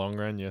say in the long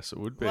run, yes, it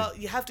would be. Well,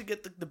 you have to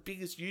get the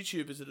biggest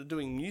YouTubers that are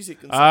doing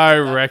music and stuff I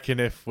like that. reckon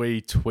if we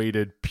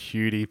tweeted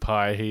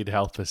PewDiePie, he'd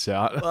help us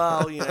out.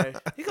 Well, you know,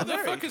 he got The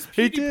married. fuck is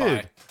He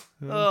PewDiePie?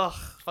 did. Ugh,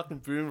 fucking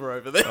boomer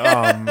over there.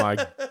 Oh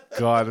my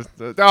God.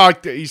 Oh,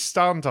 he's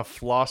starting to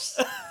floss.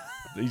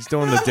 He's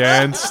doing the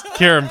dance.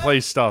 Kieran,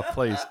 please stop,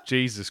 please.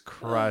 Jesus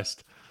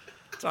Christ.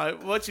 Sorry,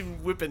 watch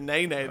him whip a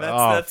nay.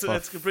 Oh,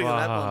 That's bringing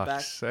that one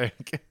back.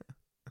 Sake.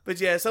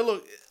 But yeah, so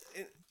look,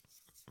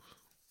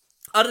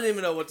 I don't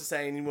even know what to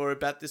say anymore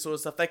about this sort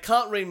of stuff. They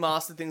can't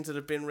remaster things that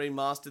have been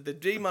remastered. They're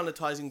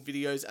demonetizing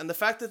videos, and the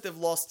fact that they've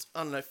lost,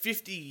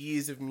 50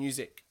 years of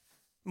music,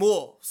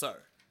 more so.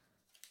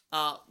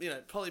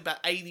 Probably about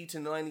 80 to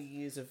 90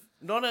 years of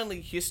not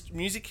only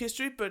music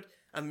history, but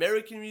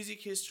American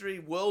music history,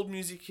 world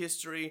music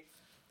history,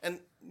 and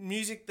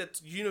music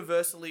that's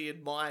universally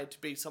admired to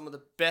be some of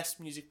the best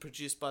music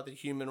produced by the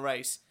human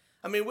race.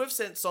 I mean, we've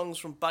sent songs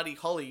from Buddy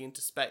Holly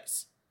into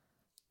space.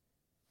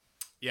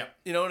 Yeah.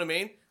 You know what I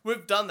mean?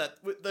 We've done that.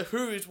 The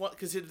Who is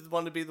considered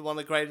one to be one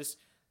of the greatest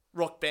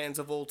rock bands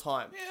of all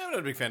time. Yeah, I'm not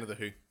a big fan of The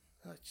Who.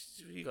 Oh,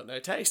 you got no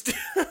taste.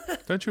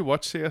 Don't you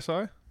watch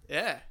CSI?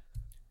 Yeah.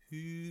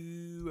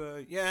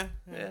 Who, yeah.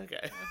 Yeah,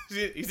 okay.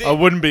 He's I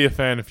wouldn't be a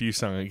fan if you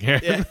sung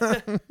again. Yeah.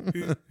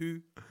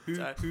 Who.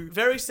 So,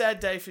 very sad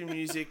day for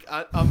music.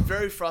 I'm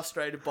very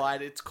frustrated by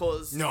it. It's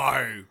cause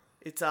No.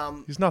 it's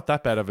He's not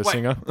that bad of a Wait.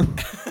 singer.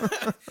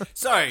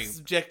 So,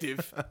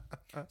 subjective.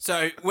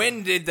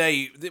 when did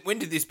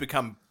this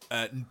become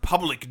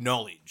public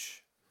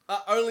knowledge?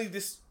 Only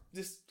this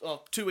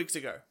 2 weeks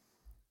ago.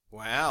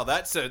 Wow,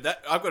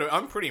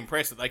 I'm pretty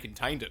impressed that they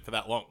contained it for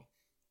that long.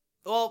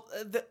 Well,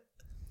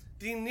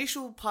 the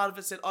initial part of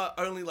it said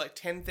only like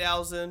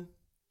 10,000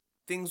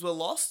 things were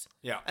lost.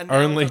 Yeah. And now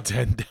Only it's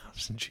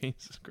 10,000.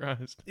 Jesus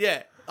Christ.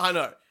 Yeah, I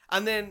know.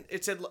 And then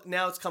it said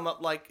now it's come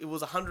up like it was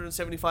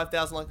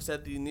 175,000, like I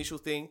said, the initial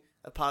thing,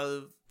 a part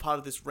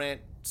of this rant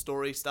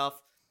story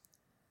stuff.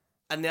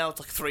 And now it's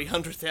like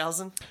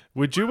 300,000.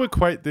 Would you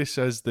equate this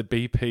as the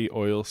BP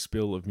oil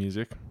spill of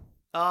music?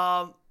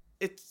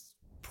 It's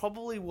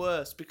probably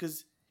worse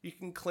because you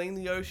can clean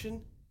the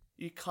ocean.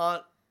 You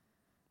can't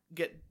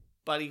get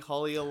Buddy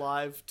Holly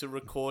alive to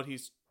record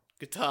his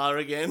guitar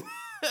again.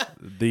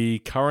 The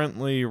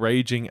currently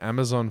raging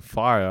Amazon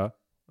fire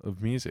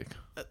of music.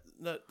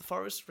 No, the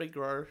forests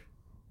regrow.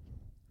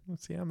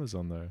 What's the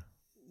Amazon though?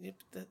 Yep,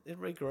 it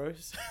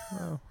regrows.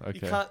 Oh,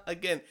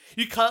 okay.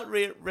 You can't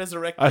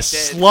resurrect the A dead.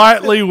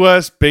 slightly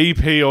worse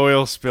BP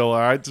oil spill,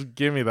 alright? Just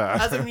give me that.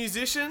 As a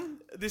musician,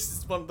 this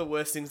is one of the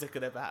worst things that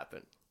could ever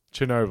happen.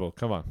 Chernobyl,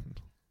 come on.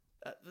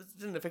 It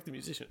didn't affect the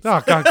musicians.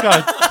 Oh, God.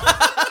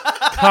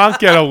 Can't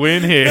get a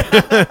win here.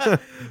 But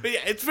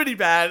yeah, it's pretty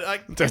bad.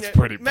 Like, That's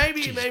pretty bad.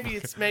 Maybe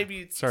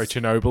it's Sorry,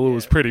 Chernobyl. It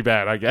was pretty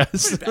bad, I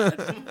guess. bad.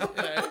 You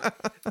know?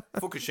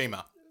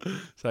 Fukushima.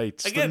 Say,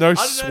 Again, no I don't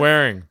know.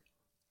 swearing.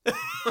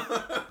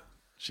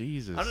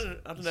 Jesus. I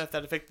don't know if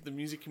that affected the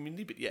music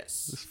community, but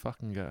yes, This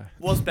fucking guy.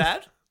 was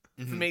bad.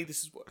 For me,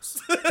 this is worse.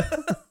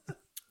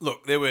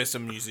 Look, there were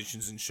some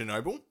musicians in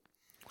Chernobyl,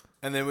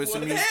 and there were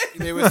some Where?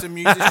 there were some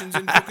musicians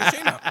in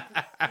Fukushima.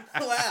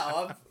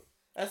 Wow,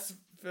 that's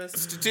first.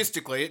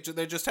 Statistically,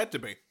 there just had to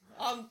be.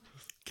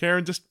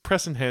 Karen, just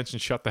press enhance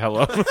and shut the hell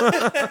up.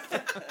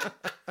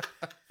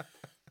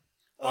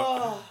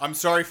 I'm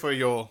sorry for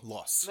your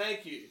loss.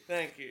 Thank you.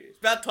 It's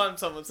about time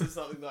someone says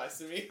something nice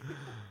to me.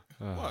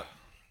 What?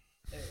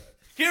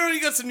 Kieran,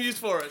 you got some news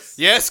for us.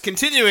 Yes,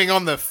 continuing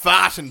on the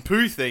fart and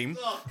poo theme.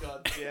 Oh,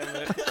 god damn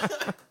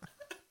it.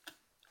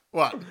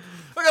 What?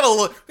 I got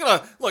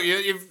look.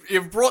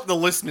 You've brought the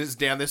listeners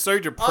down. They're so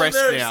depressed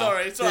I'm very now.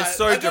 sorry. It's all They're right.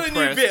 so I got depressed.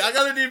 a new bit. I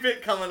got a new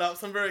bit coming up,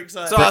 so I'm very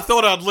excited. So I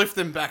thought I'd lift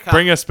them back up.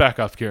 Bring us back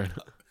up, Kieran.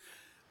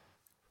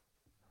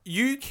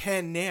 You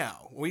can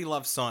now. We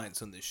love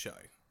science on this show.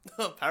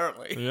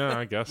 Apparently. Yeah,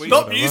 I guess. Stop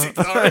whatever. music,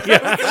 sorry. We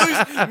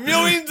can lose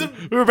millions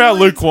of... We're about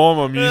lukewarm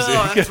on music.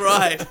 Oh, that's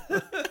right.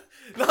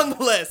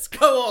 Nonetheless,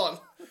 go on.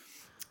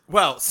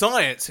 Well,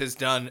 science has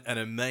done an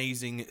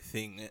amazing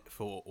thing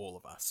for all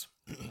of us.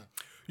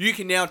 You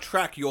can now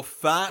track your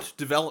fart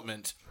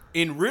development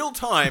in real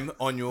time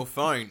on your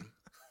phone.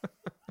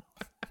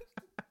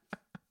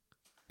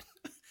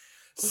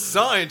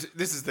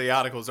 This is the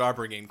articles I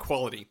bring in,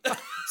 quality.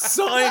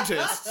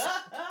 Scientists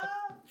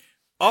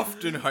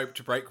often hope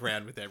to break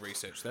ground with their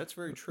research. That's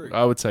very true.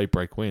 I would say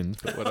break wins,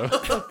 but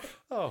whatever.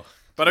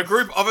 But a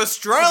group of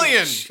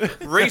Australian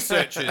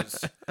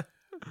researchers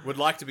would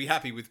like to be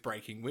happy with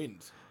breaking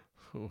wind.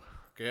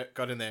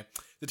 Got in there.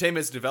 The team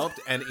has developed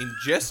an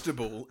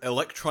ingestible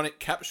electronic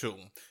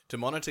capsule to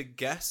monitor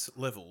gas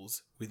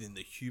levels within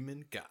the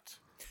human gut.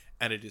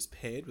 And it is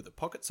paired with a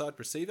pocket-sized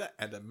receiver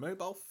and a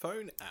mobile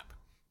phone app.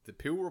 The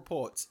pill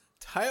reports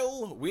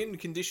tailwind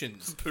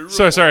conditions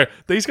So sorry,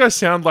 these guys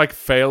sound like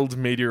failed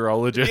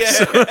meteorologists.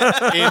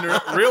 in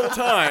real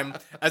time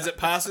as it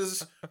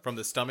passes from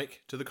the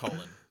stomach to the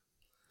colon.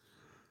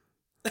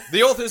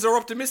 The authors are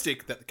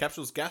optimistic that the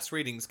capsule's gas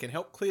readings can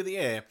help clear the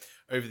air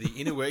over the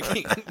inner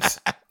workings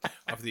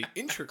of the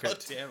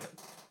intricate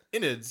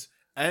innards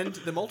and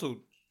the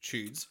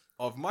multitudes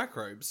of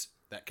microbes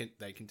that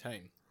they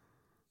contain.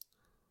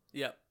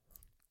 Yep.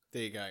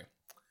 There you go.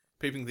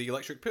 Peeping the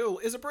electric pill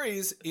is a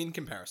breeze in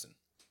comparison.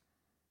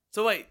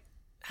 So wait,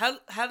 how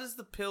does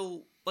the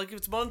pill, like if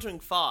it's monitoring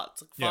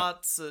farts, Yeah.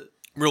 farts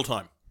Real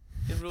time.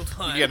 in real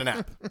time? You get an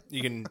app.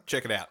 You can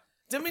check it out.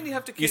 Does that mean you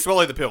have to keep... You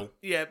swallow the pill,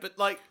 Yeah, but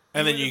like...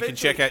 and then would you can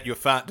eventually- check out your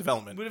fart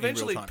development would in real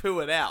eventually time. poo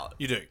it out.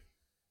 You do.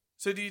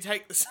 So do you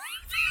take the same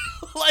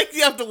pill? Like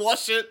you have to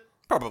wash it?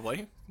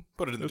 Probably.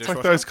 Put it in the It's dishwasher.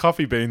 like those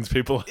coffee beans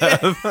people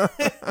have.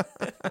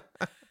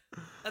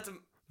 That's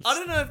I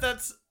don't know if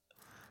that's...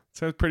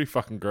 Sounds pretty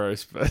fucking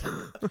gross, but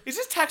Is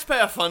this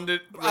taxpayer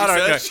funded research? I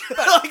don't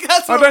know. Like,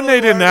 that's I what don't I'm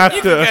need an worried app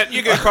about. to.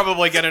 You could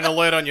probably get an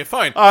alert on your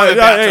phone. I- I'm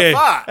about to hey,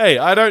 fart. hey,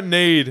 I don't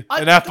need I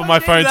an app on don't my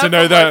need phone an to app know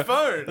on my that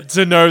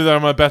phone.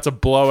 I'm about to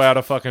blow out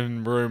a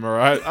fucking room. All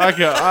right,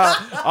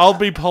 I'll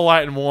be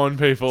polite and warn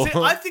people. See,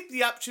 I think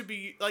the app should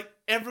be like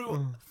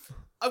everyone.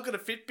 I've got a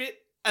Fitbit,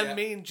 and Yeah.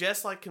 me and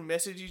Jess like can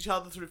message each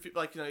other through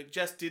like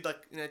Jess did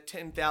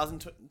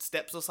 10,000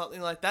 steps or something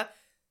like that.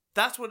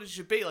 That's what it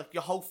should be. Like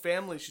your whole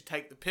family should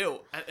take the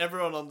pill, and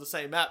everyone on the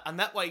same app, and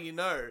that way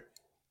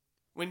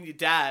when your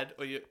dad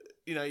or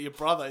your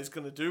brother is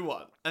going to do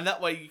one, and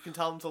that way you can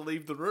tell them to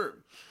leave the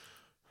room.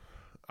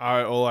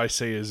 All I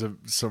see is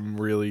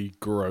some really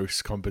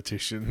gross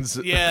competitions.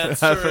 Yeah, that's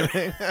true.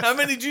 How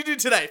many did you do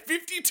today?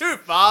 52,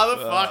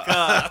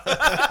 motherfucker.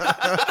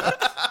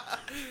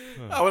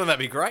 Oh, wouldn't that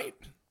be great?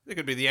 It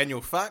could be the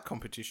annual fart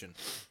competition.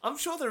 I'm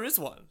sure there is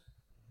one.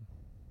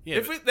 Yeah,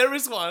 If there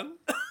is one,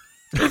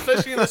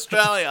 especially in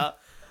Australia,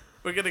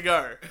 we're going to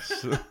go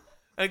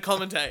and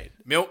commentate.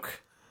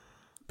 milk,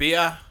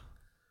 beer,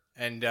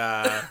 and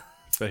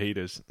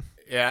Fajitas.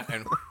 yeah,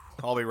 and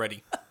I'll be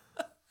ready.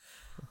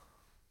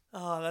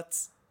 Oh,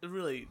 that's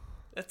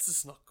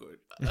just not good.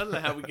 I don't know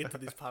how we get to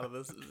this part of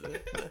this.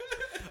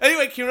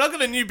 Anyway, Kieran, I've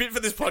got a new bit for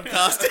this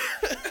podcast.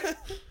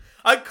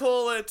 I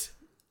call it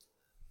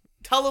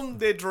Tell Them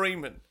They're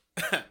Dreaming.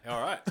 All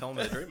right, tell them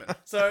they're dreaming.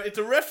 So it's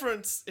a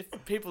reference, if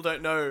people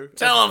don't know.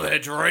 Tell them they're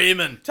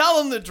dreaming. Tell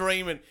Them They're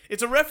Dreaming.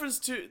 That's a reference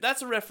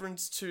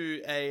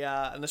to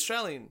an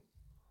Australian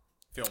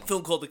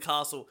film called The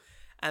Castle,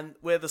 and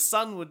where the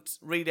son would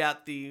read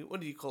out the, what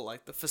do you call it,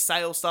 like the for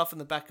sale stuff in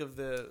the back of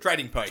the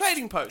Trading post.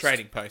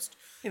 Trading post.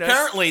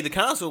 Currently, the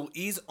castle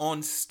is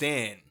on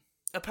Stan.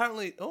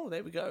 Apparently, oh,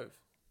 there we go.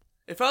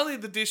 If only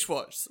the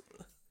dishwash.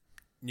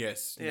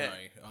 Yes. Yeah.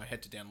 No, I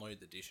had to download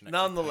the dish. And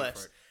actually pay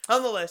for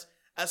Nonetheless,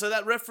 so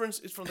that reference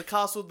is from The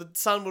Castle. The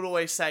son would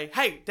always say,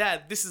 "Hey,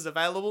 Dad, this is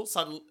available."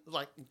 So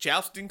like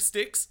jousting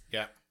sticks. it.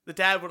 Yeah. The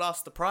dad would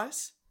ask the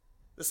price.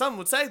 The son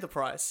would say the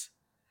price,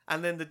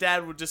 and then the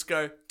dad would just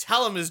go,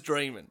 "Tell him is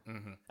dreaming,"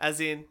 as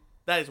in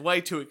that is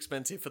way too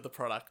expensive for the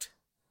product.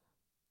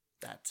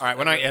 That's All right.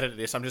 When I edit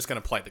this, I'm just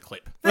going to play the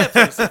clip. Yeah,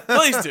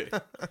 please do.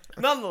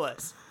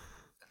 Nonetheless,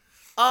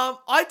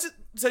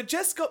 so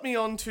Jess got me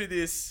onto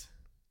this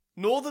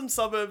northern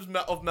suburbs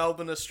of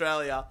Melbourne,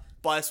 Australia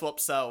buy swap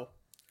sell,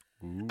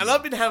 and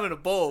I've been having a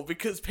ball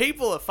because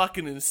people are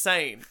fucking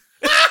insane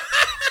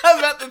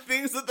about the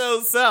things that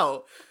they'll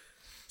sell.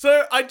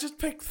 So I just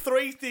picked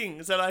 3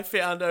 things that I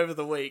found over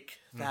the week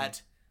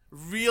that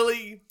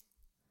really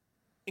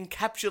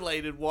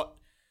encapsulated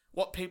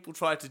what people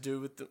try to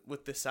do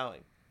with the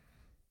selling.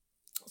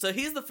 So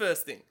here's the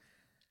first thing.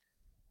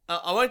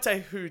 I won't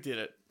say who did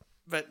it,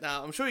 but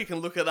I'm sure you can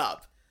look it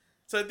up.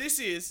 So this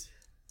is,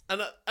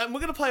 and we're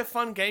going to play a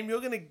fun game. You're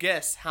going to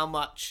guess how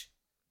much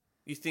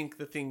you think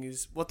the thing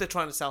is, what they're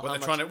trying to sell.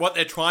 What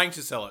they're trying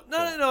to sell it.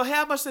 No.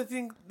 How much they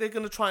think they're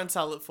going to try and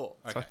sell it for?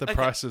 It's like the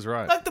price is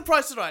right. Like the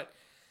price is right.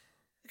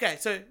 Okay,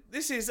 so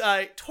this is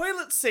a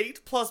toilet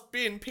seat plus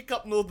bin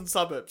pickup northern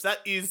suburbs. That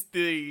is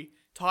the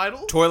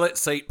title. Toilet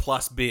seat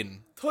plus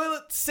bin.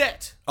 Toilet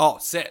set. Oh,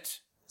 set.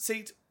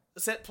 Seat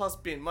set plus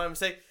bin. My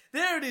mistake.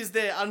 There it is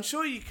there. I'm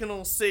sure you can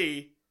all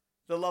see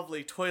the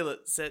lovely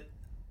toilet set.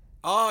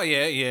 Oh,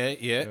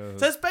 yeah.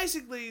 So it's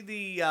basically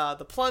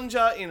the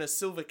plunger in a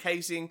silver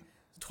casing,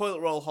 toilet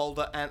roll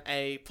holder, and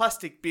a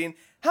plastic bin.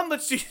 How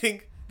much do you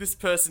think this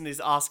person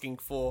is asking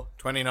for?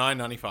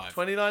 $29.95.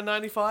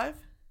 $29.95?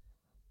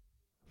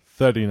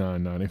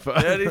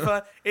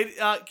 $39.95.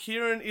 35.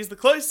 Kieran is the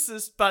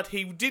closest, but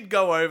he did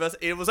go over.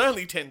 It was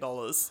only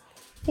 $10.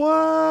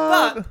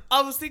 What? But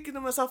I was thinking to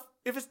myself,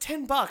 if it's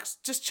 $10,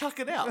 just chuck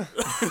it out.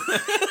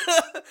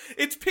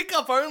 It's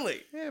pickup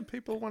only. Yeah,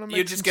 people want to make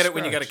You just get it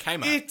when you go to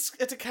Kmart. It's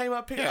a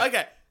Kmart pickup. Yeah.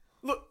 Okay,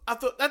 look, I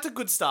thought that's a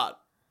good start.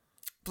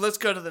 But let's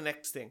go to the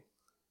next thing.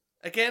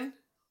 Again,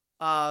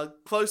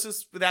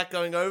 closest without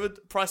going over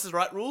Price is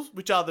Right rules,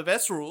 which are the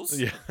best rules.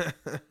 Yeah.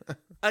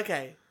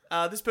 Okay,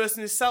 this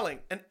person is selling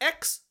an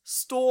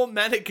X-store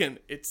mannequin.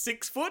 It's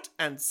 6 foot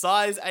and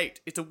size 8.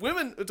 It's a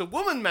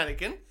woman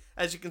mannequin,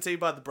 as you can see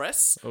by the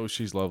breasts. Oh,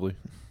 she's lovely.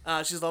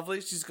 She's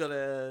lovely. She's got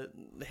a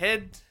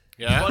head,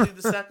 Yeah. body,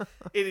 this, that.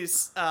 It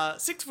is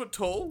 6 foot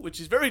tall, which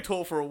is very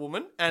tall for a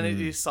woman, and it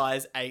is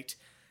size 8.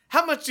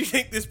 How much do you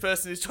think this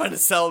person is trying to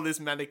sell this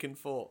mannequin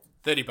for?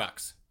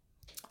 $30.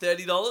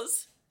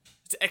 $30?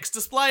 It's X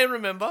display,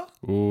 remember?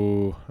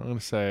 Ooh, I'm gonna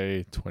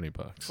say $20.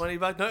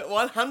 $20. No,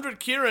 100.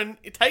 Kieran,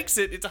 it takes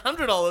it. It's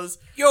 $100.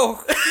 Yo,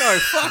 no,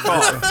 fuck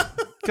off.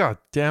 God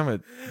damn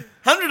it!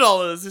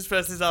 $100. This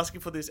person is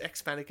asking for this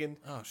X mannequin.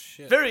 Oh,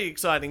 shit. Very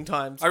exciting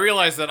times. I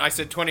realised that I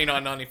said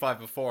 $29.95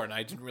 before, and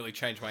I didn't really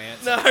change my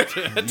answer No.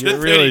 to You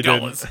really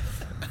 $30.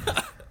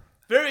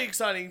 Very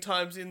exciting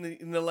times in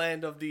the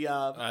land of the.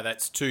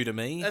 That's 2 to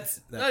me. It's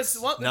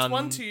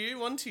one to you.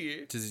 One to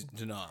you. To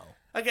denial.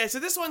 Okay, so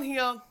this one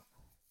here.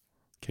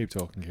 Keep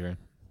talking, Kieran.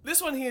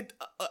 This one here,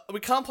 we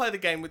can't play the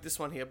game with this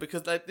one here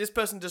because this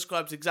person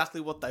describes exactly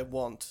what they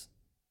want.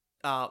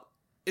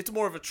 It's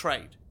more of a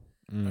trade.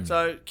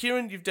 So,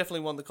 Kieran, you've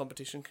definitely won the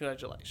competition.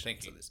 Congratulations.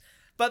 Thank you. For this.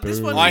 But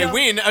this one here, I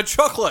win a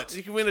chocolate.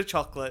 you can win a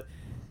chocolate.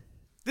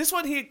 This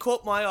one here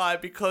caught my eye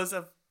because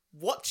of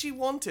what she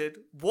wanted,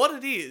 what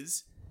it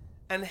is,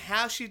 and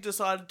how she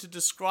decided to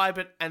describe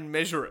it and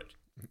measure it.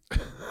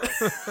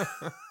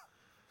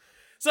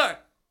 So,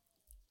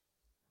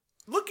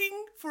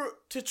 looking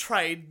to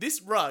trade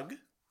this rug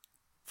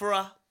for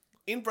a,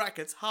 in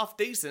brackets, half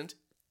decent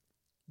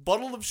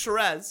bottle of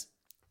Shiraz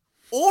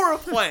or a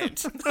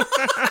plant.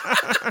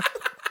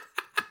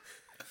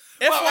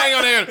 Well, hang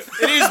on.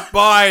 It is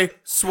buy,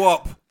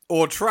 swap,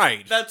 or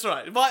trade. That's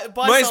right. Buy,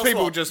 Most sell,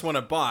 people swap. just want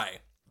to buy.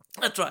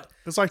 That's right.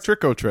 It's like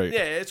trick or treat.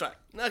 Yeah, that's right.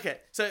 Okay,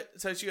 so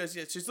she goes,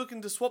 yeah, she's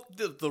looking to swap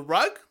the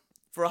rug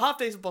for a half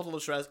decent bottle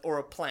of Shiraz or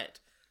a plant.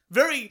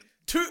 Very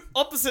two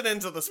opposite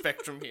ends of the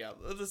spectrum here.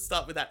 Let's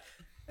start with that.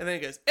 And then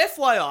he goes,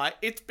 FYI,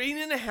 it's been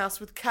in a house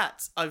with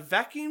cats. I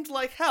vacuumed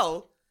like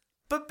hell,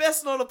 but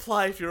best not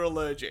apply if you're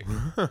allergic.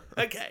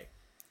 Okay.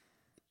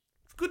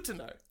 Good to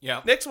know.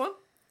 Yeah. Next one.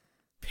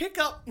 Pick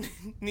up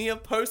near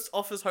Post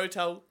Office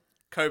Hotel,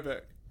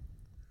 Coburg.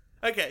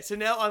 Okay, so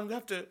now I'm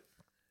going to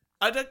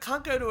have to...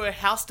 can't go to a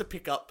house to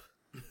pick up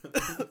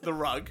the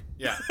rug.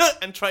 Yeah.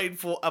 And trade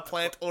for a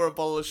plant or a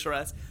bottle of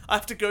Shiraz. I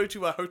have to go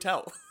to a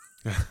hotel.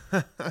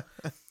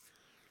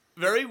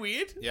 Very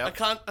weird. Yeah. I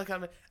can't.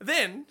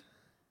 Then,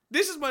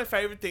 this is my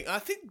favorite thing. I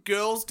think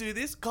girls do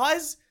this.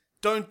 Guys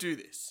don't do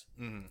this.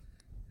 Mm.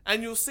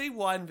 And you'll see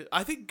why.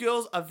 I think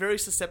girls are very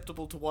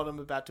susceptible to what I'm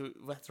about to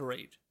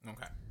read.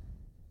 Okay.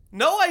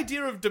 No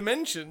idea of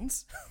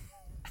dimensions.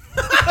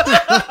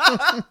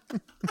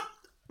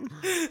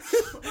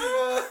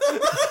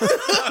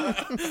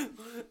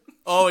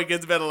 Oh, it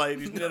gets better,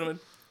 ladies and gentlemen.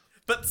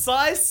 But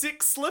size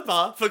 6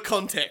 slipper for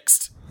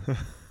context.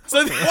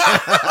 So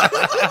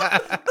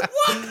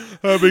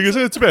Because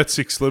it's about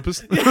 6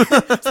 slippers.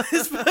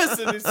 this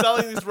person is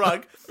selling this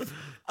rug.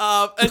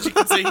 As you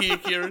can see here,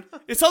 Kieran,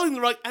 is selling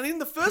the rug, and in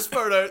the first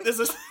photo, there's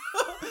a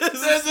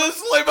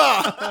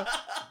slipper.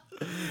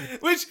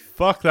 Which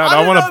Fuck that! I I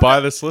don't want know to buy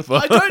about- the slipper.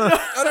 I don't know.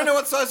 I don't know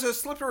what size her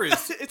slipper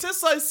is. It says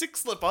size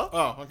 6 slipper,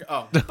 Oh, okay.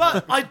 Oh.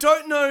 but I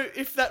don't know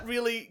if that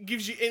really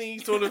gives you any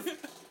sort of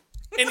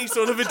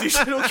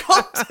additional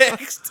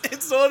context.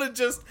 It's sort of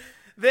just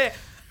there.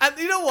 And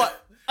you know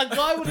what? A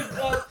guy would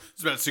have.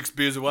 It's about 6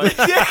 beers away.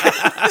 Yeah,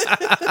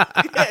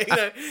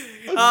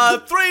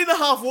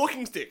 3.5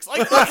 walking sticks.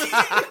 Like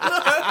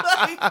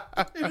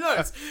who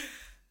knows?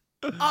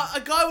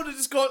 A guy would have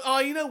just gone, oh,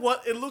 you know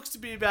what? It looks to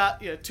be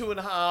about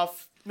 2.5,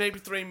 maybe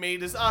 3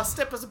 meters.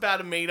 Step us about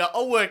 1 meter.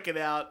 I'll work it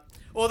out.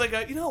 Or they go,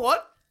 you know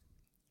what?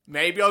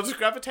 Maybe I'll just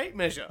grab a tape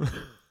measure.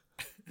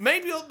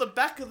 Maybe on the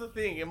back of the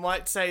thing, it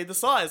might say the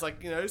size.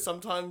 Like,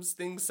 sometimes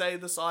things say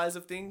the size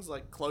of things,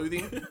 like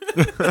clothing.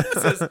 It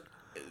says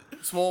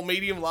small,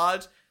 medium,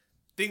 large.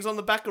 Things on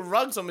the back of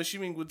rugs, I'm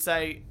assuming, would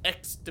say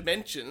X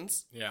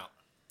dimensions. Yeah.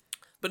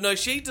 But no,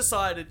 she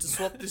decided to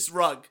swap this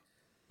rug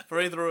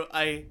for either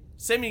a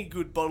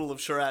semi-good bottle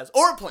of Shiraz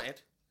or a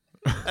plant.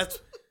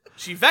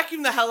 She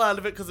vacuumed the hell out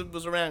of it because it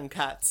was around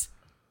cats.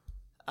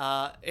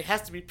 It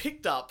has to be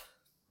picked up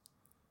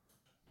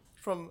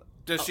from...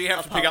 Does she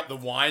have to pick up the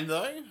wine,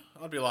 though?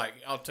 I'd be like,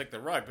 I'll take the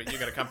rug, but you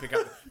got to come pick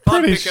up...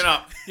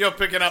 You're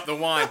picking up the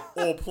wine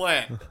or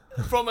plant.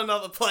 From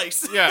another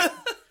place. Yeah.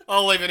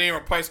 I'll leave it here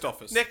at post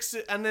office. Next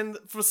to, and then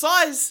for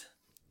size,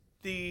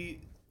 a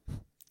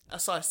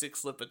size 6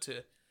 slipper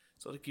to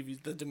sort of give you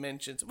the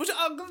dimensions. Which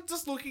I'm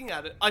just looking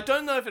at it. I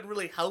don't know if it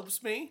really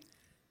helps me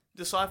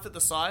decipher the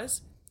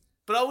size,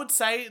 but I would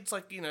say it's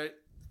like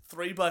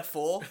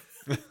 3x4,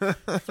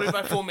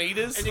 3x4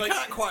 meters. And you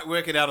can't quite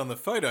work it out on the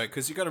photo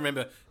because you got to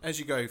remember as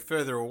you go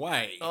further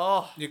away,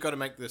 you've got to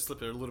make the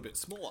slipper a little bit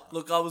smaller.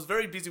 Look, I was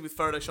very busy with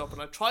Photoshop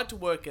and I tried to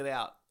work it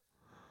out.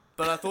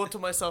 But I thought to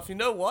myself, you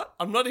know what?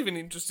 I'm not even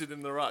interested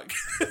in the rug.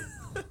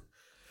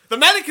 The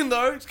mannequin,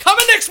 though, is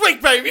coming next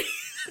week, baby!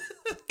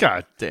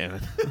 God damn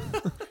it.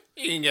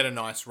 You can get a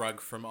nice rug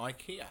from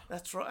IKEA.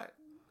 That's right.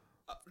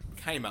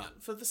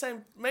 Kmart. For the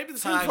same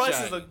price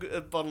as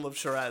a bottle of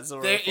Shiraz.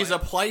 Or There is a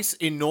place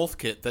in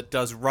Northcote that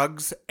does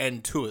rugs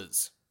and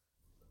tours.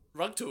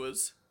 Rug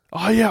tours?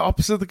 Oh, yeah,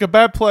 opposite the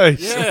kebab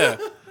place. Yeah.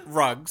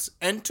 Rugs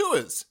and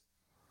tours.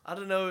 I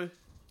don't know.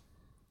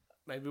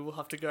 Maybe we'll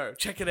have to go.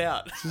 Check it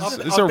out.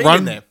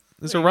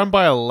 Is it run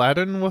by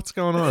Aladdin? What's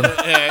going on?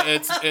 Yeah,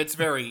 it's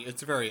very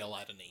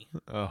Aladdin-y.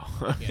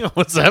 Oh, yeah.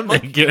 What's that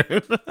mean,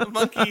 Kieran?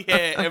 Monkey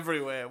hair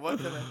everywhere. What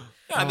can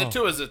I... And the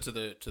tours are to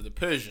the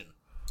Persian.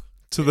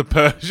 To the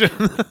Persian.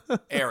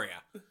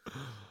 area.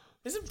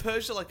 Isn't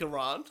Persia like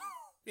Iran?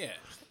 Yeah.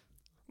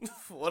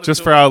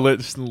 Just for our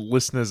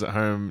listeners at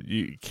home,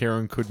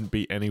 Kieran couldn't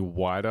be any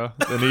wider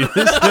than he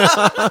is.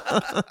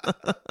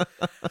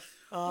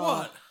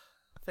 What?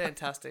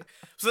 Fantastic.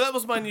 So that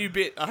was my new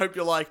bit. I hope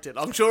you liked it.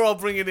 I'm sure I'll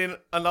bring it in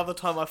another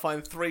time I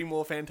find 3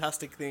 more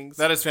fantastic things.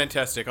 That is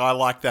fantastic. I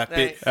like that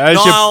bit. As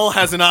Niall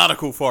has an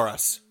article for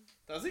us.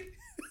 Does he?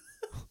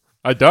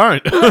 I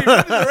don't.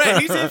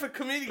 He's here for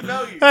comedic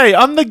value. Hey,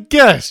 I'm the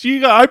guest.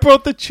 I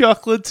brought the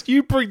chocolates.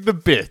 You bring the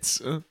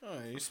bits. Oh,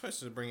 you're supposed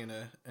to bring in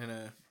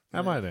a.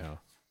 Am I now?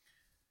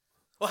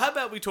 Well, how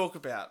about we talk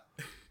about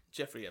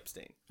Jeffrey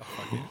Epstein?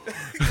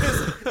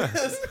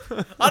 Because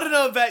I don't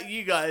know about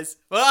you guys,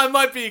 but I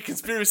might be a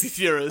conspiracy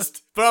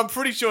theorist, but I'm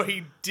pretty sure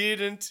he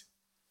didn't.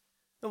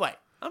 No, wait.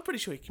 I'm pretty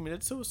sure he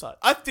committed suicide.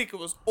 I think it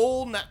was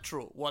all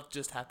natural what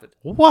just happened.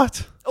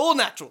 What? All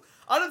natural.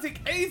 I don't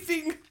think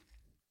anything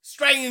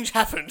strange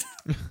happened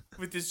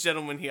with this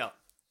gentleman here.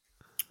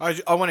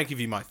 I want to give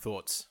you my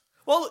thoughts.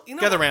 Well,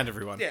 Gather round,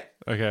 everyone. Yeah.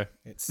 Okay.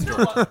 It's You know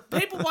what?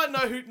 People might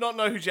not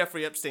know who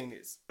Jeffrey Epstein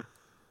is.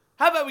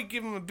 How about we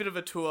give him a bit of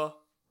a tour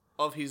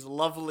of his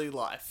lovely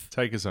life?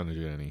 Take us on a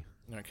journey.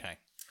 okay.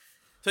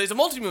 So he's a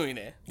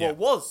multimillionaire. Yeah.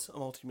 Well, was a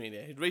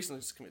multimillionaire. He'd recently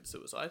just committed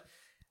suicide.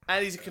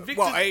 And he's a convicted...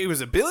 Well, he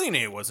was a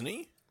billionaire, wasn't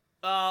he?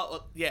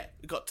 yeah,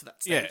 we got to that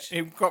Yeah, stage.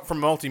 he got from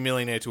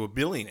multi-millionaire to a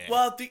billionaire.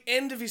 Well, at the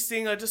end of his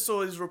thing, I just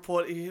saw his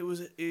report.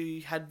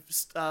 He had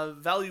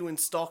value in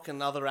stock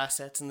and other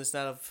assets, and this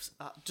of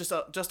just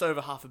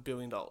over $500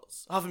 million.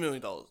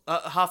 $500,000.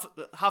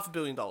 $500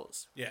 million.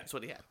 Yeah, that's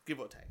what he had, give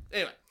or take.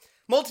 Anyway,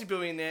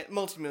 multi-millionaire,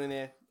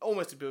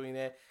 almost a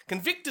billionaire,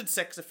 convicted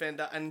sex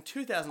offender, and in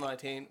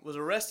 2019 was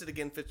arrested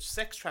again for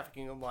sex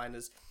trafficking of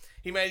minors.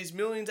 He made his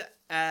millions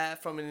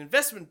from an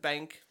investment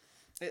banking.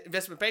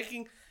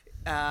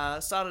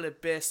 Started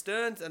at Bear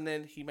Stearns, and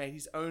then he made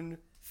his own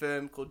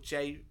firm called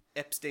J.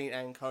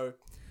 Epstein & Co.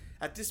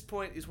 At this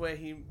point is where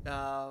he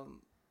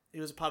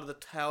was a part of the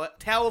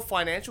Tower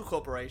Financial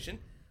Corporation,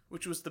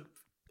 which was the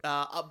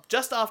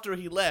just after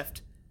he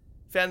left,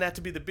 found out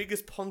to be the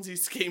biggest Ponzi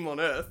scheme on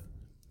earth.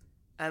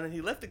 And then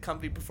he left the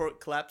company before it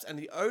collapsed, and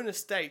the owner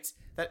states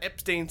that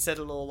Epstein set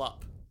it all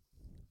up.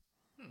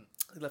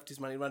 He left his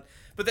money run.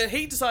 But then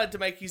he decided to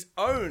make his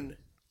own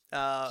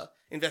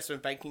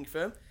investment banking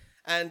firm,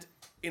 and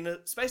in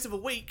a space of a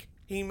week,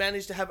 he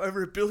managed to have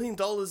over $1 billion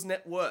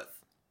net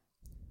worth.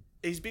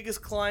 His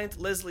biggest client,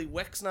 Leslie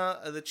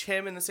Wexner, the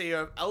chairman and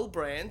CEO of L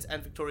Brands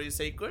and Victoria's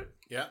Secret.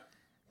 yeah.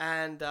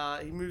 And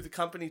he moved the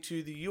company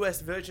to the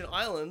US Virgin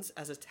Islands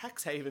as a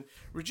tax haven,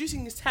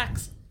 reducing his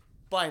tax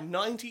by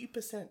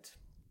 90%.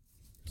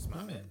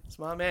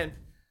 Smart man.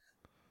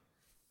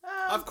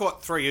 I've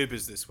caught 3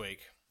 Ubers this week,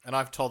 and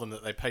I've told them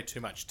that they pay too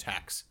much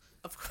tax.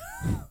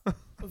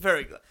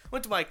 Very good.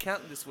 Went to my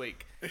accountant this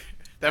week.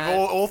 They've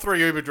all 3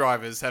 Uber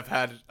drivers have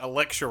had a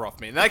lecture off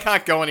me, and they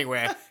can't go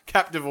anywhere.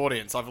 Captive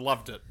audience. I've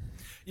loved it.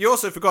 You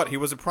also forgot he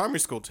was a primary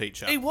school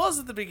teacher. He was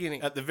at the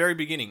beginning. At the very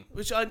beginning.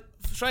 Which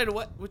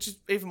is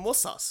even more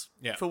sus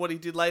Yeah. for what he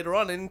did later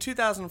on. And in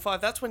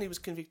 2005, that's when he was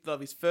convicted of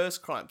his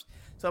first crimes.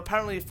 So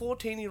apparently a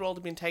 14-year-old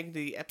had been taken to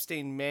the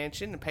Epstein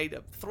mansion and paid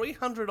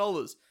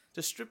 $300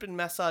 to strip and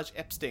massage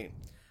Epstein.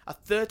 A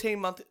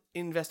 13-month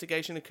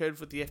investigation occurred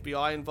with the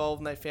FBI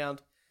involved, and they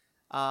found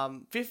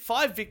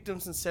 5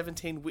 victims and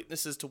 17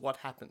 witnesses to what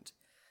happened.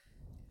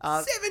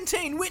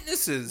 17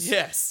 witnesses?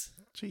 Yes.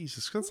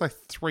 Jesus, that's like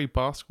 3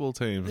 basketball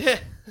teams. Yeah.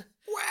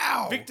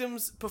 Wow.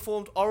 Victims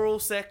performed oral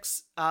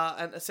sex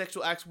and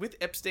sexual acts with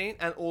Epstein,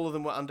 and all of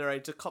them were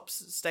underage. The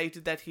cops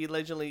stated that he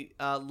allegedly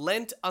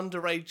lent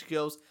underage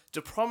girls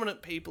to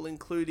prominent people,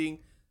 including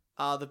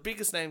the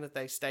biggest name that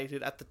they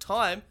stated at the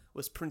time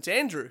was Prince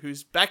Andrew,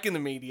 who's back in the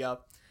media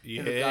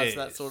in regards to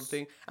that sort of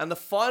thing. And the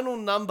final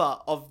number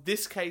of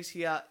this case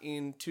here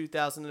in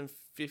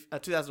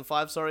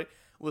 2005,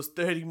 was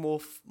 30 more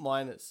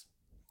minors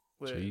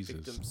were Jesus.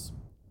 victims.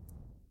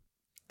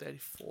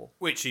 34.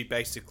 Which he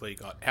basically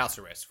got house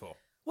arrest for.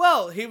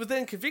 Well, he was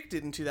then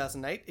convicted in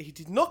 2008. He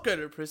did not go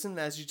to prison,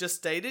 as you just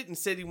stated.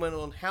 Instead, he went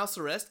on house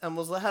arrest and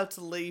was allowed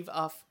to leave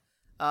after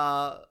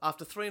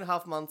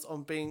 3.5 months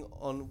on being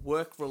on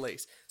work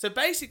release. So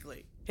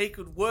basically, he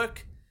could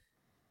work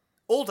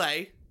all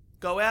day,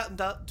 go out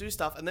and do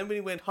stuff, and then when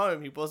he went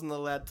home, he wasn't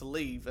allowed to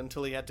leave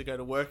until he had to go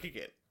to work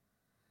again.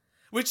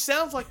 Which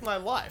sounds like my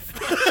life.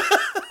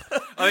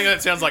 I think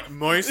that sounds like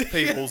most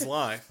people's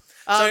life.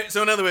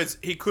 So in other words,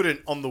 he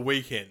couldn't on the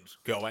weekend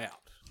go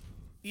out.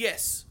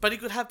 Yes, but he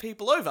could have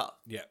people over.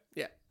 Yeah.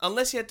 Yeah,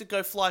 unless he had to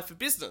go fly for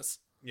business.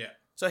 Yeah.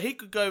 So he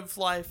could go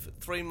fly for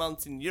 3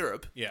 months in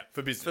Europe Yeah.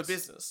 For business. for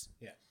business.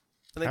 Yeah.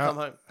 And then come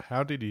home.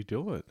 How did he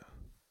do it?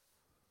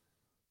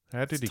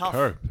 How did he Tough.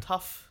 cope?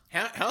 Tough.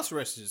 House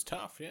arrest is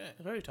tough, yeah.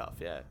 Very tough,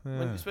 yeah.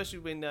 Especially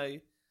when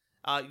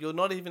you're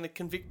not even a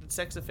convicted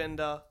sex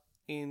offender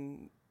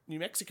in New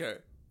Mexico,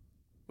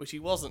 which he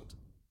wasn't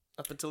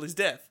up until his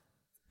death.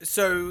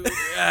 So,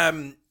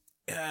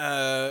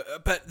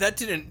 but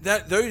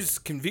those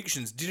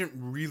convictions didn't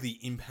really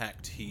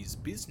impact his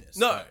business.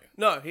 No,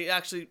 he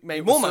actually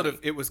made more money.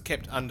 It was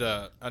kept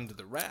under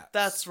the wraps.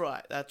 That's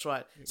right.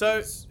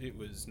 It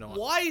was not.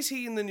 Why is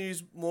he in the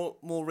news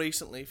more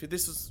recently? If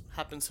this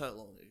happened so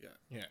long ago.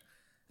 Yeah.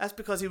 That's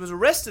because he was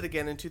arrested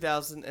again in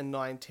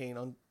 2019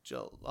 on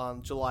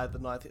July the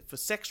 9th for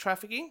sex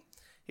trafficking.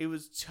 He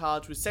was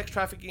charged with sex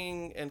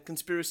trafficking and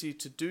conspiracy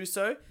to do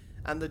so.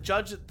 And the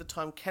judge at the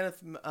time,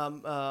 Kenneth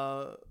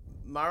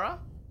Mara,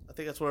 I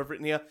think that's what I've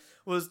written here,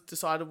 was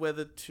decided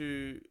whether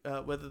the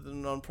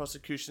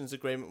non-prosecution's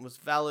agreement was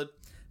valid.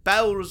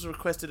 Bail was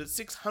requested at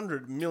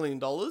 $600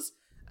 million,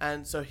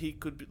 and so he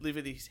could live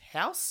at his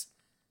house,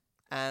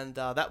 and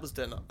that was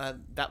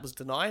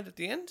denied at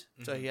the end.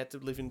 So he had to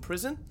live in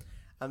prison.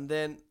 And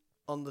then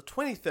on the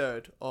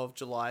 23rd of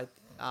July,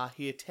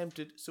 he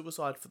attempted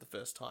suicide for the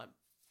first time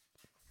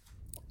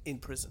in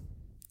prison.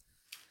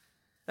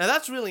 Now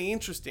that's really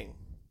interesting,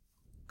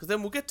 because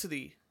then we'll get to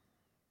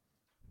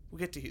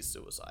his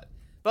suicide.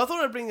 But I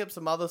thought I'd bring up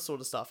some other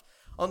sort of stuff.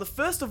 On the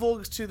 1st of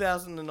August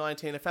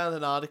 2019, I found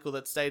an article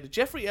that stated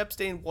Jeffrey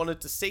Epstein wanted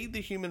to seed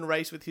the human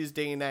race with his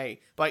DNA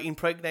by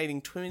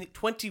impregnating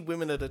 20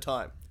 women at a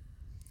time.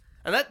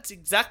 And that's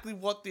exactly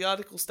what the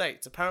article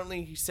states.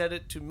 Apparently, he said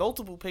it to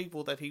multiple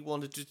people that he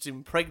wanted to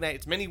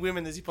impregnate as many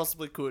women as he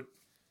possibly could.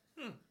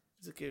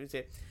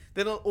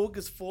 Then on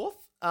August 4th,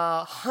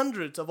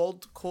 hundreds of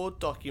old court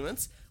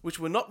documents, which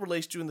were not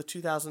released during the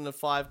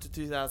 2005 to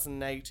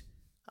 2008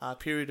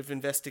 period of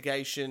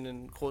investigation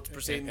and court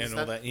proceedings, and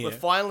all that, yeah, were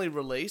finally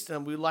released.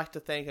 And we'd like to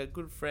thank our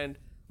good friend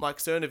Mike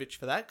Cernovich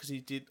for that, because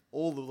he did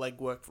all the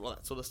legwork for all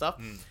that sort of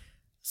stuff.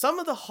 Some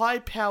of the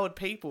high-powered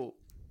people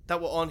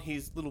that were on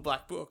his little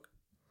black book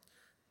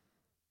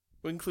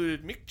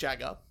included Mick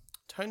Jagger,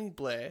 Tony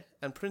Blair,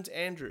 and Prince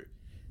Andrew.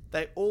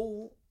 They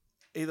all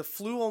either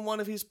flew on one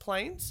of his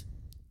planes,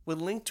 were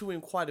linked to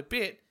him quite a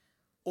bit,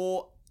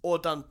 or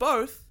done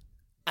both,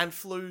 and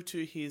flew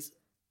to his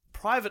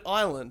private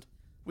island,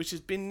 which has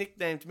been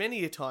nicknamed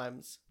many a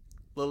times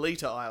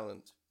Lolita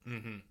Island.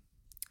 Mm-hmm.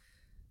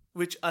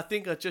 Which I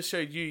think I just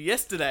showed you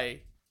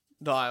yesterday,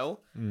 Niall.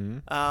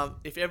 Mm-hmm.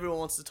 If everyone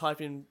wants to type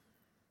in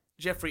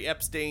Jeffrey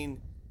Epstein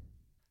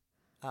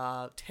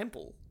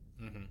temple,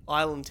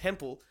 island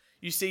temple,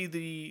 you see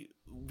the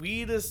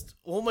weirdest,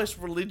 almost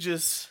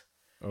religious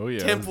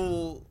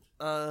temple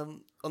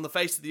on the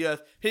face of the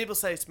earth. People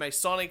say it's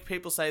Masonic.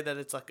 People say that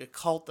it's like a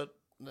cult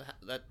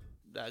that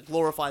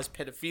glorifies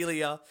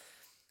pedophilia.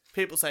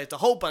 People say it's a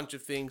whole bunch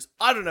of things.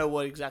 I don't know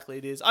what exactly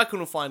it is. I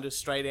couldn't find a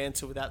straight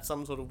answer without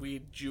some sort of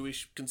weird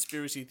Jewish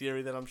conspiracy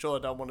theory that I'm sure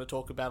I don't want to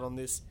talk about on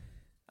this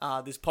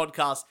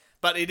podcast.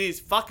 But it is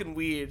fucking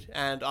weird,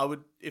 and I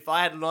would, if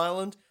I had an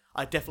island,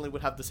 I definitely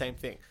would have the same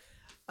thing.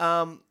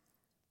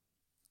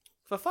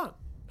 For fun.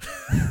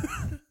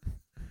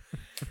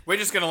 We're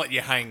just going to let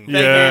you hang.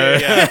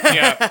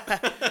 Yeah.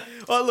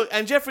 Well, look,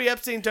 and Jeffrey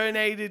Epstein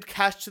donated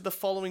cash to the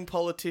following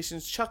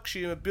politicians: Chuck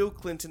Schumer, Bill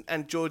Clinton,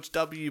 and George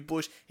W.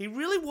 Bush. He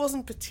really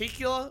wasn't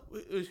particular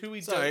with who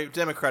he donated.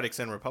 Democrats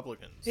and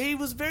Republicans. He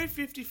was very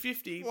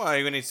 50-50. Well,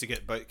 he needs to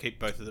keep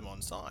both of them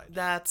on side.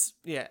 That's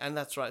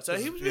right. So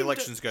the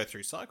elections go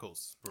through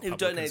cycles. He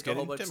donated a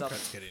whole bunch of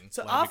Democrats stuff. get in.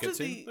 So Labor after gets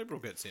the in. Liberal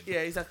gets in. Yeah,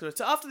 exactly right.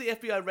 So after the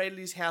FBI raided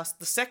his house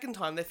the second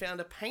time, they found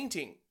a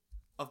painting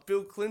of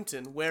Bill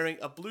Clinton wearing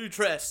a blue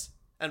dress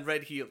and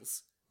red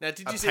heels. Now,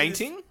 did you see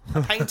painting?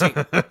 A painting.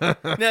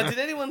 Now, did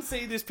anyone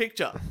see this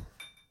picture?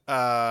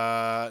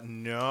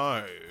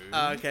 No.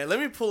 Okay, let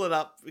me pull it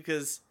up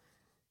because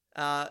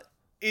it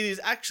is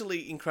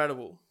actually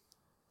incredible.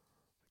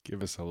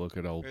 Give us a look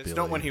at old It's Billy.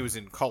 not when he was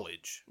in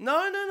college.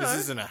 No. This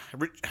isn't a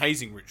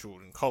hazing ritual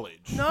in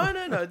college.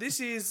 No. This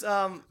is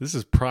This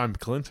is prime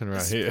Clinton right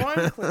this is here.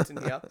 Prime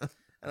Clinton here,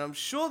 and I'm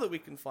sure that we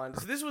can find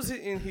it. So this was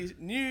in his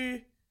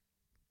New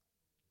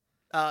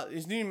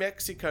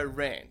Mexico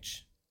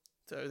ranch.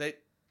 So they,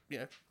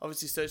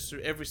 obviously searched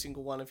through every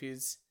single one of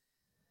his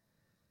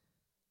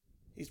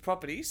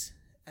properties,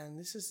 and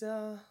this is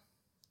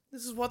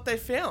what they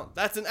found.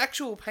 That's an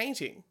actual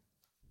painting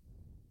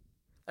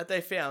that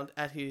they found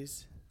at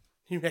his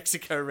New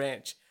Mexico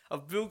ranch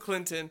of Bill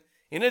Clinton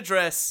in a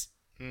dress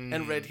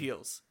and red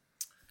heels.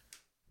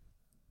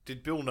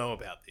 Did Bill know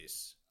about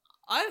this?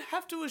 I'd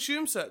have to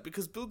assume so,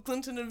 because Bill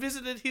Clinton had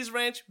visited his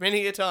ranch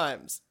many a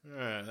times.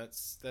 Yeah,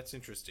 that's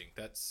interesting.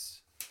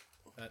 That's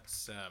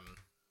I'm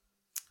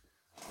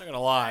not gonna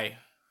lie.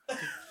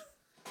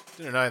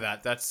 Didn't know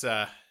that. That's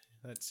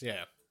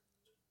yeah.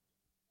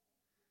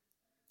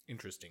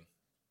 Interesting.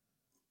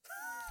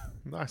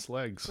 Nice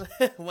legs.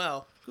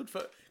 Wow,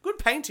 good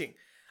painting.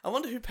 I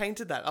wonder who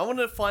painted that. I want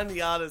to find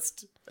the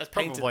artist that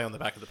painted. Probably on the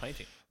back of the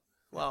painting.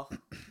 Well,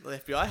 the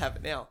FBI have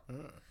it now.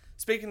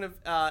 Speaking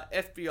of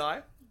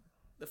FBI,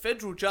 the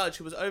federal judge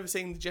who was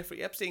overseeing the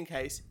Jeffrey Epstein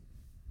case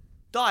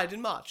died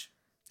in March.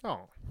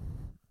 Oh.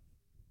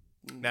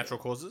 Natural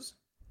causes?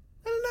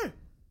 I don't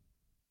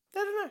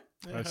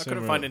know. I assume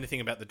couldn't find anything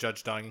about the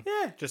judge dying.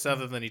 Yeah. Just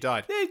other than he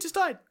died. Yeah, he just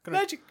died.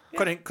 Magic.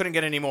 Yeah. Couldn't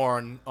get any more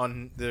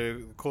on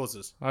the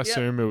causes. I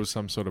assume it was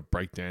some sort of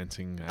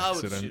breakdancing I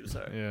would accident. assume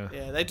so.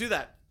 Yeah. They do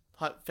that.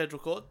 Federal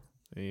court.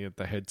 Yeah,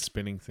 the head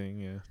spinning thing,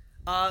 yeah.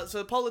 So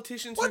the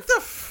politicians. What the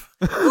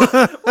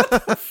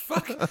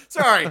fuck?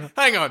 Sorry,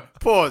 hang on.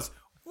 Pause.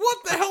 What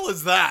the hell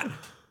is that?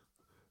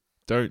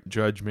 Don't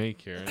judge me,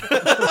 Kieran.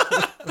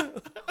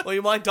 Well,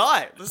 you might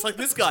die, just like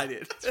this guy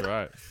did. That's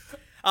right.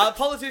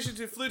 Politicians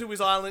who flew to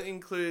his island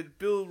include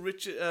Bill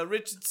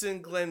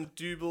Richardson, Glenn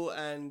Dubel,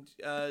 and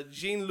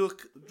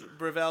Jean-Luc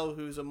Brevel,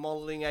 who's a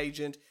modeling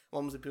agent.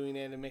 One was a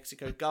billionaire and a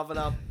Mexico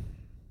governor.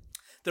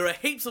 There are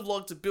heaps of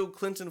logs of Bill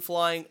Clinton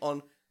flying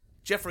on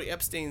Jeffrey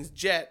Epstein's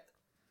jet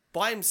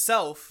by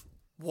himself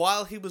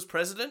while he was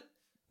president,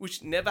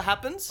 which never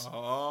happens.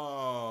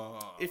 Oh.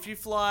 If you're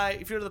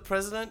the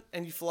president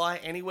and you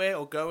fly anywhere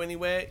or go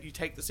anywhere, you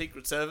take the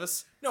Secret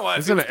Service. No, if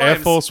Isn't he was it by Air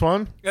himself- Force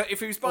One? If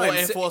he was by Or Air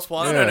himself- Force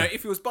One. No. Yeah.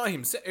 If he was by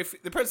himself,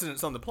 if the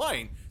president's on the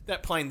plane,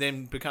 that plane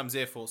then becomes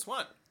Air Force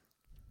One.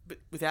 But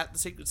without the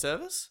Secret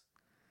Service?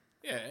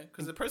 Yeah,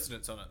 because the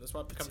president's on it. That's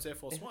why it becomes Air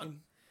Force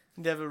One.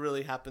 Never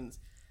really happens.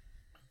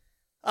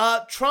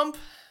 Trump.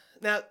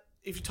 Now,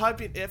 if you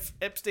type in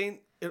Epstein,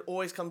 it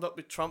always comes up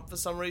with Trump for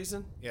some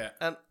reason. Yeah.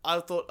 And I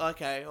thought,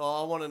 okay,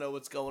 well, I want to know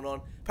what's going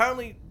on.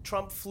 Apparently,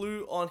 Trump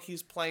flew on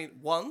his plane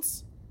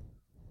once,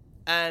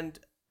 and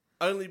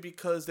only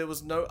because there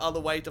was no other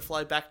way to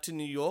fly back to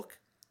New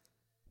York.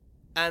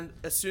 And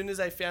as soon as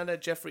they found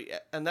out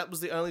and that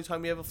was the only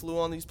time he ever flew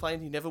on his plane,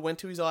 he never went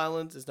to his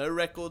island. There's no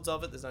records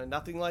of it. There's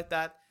nothing like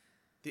that.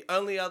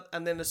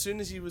 And then as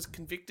soon as he was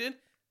convicted,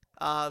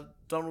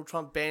 Donald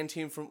Trump banned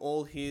him from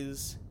all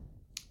his...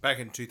 Back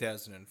in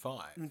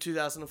 2005. In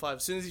 2005.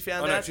 As soon as he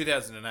found Oh, no, out...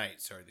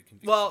 2008. Sorry, the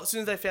conviction. Well, as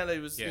soon as they found out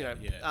he was,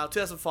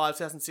 2005,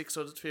 2006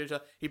 sort of period,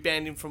 he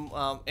banned him from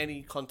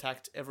any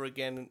contact ever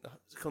again.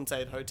 Couldn't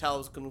stay at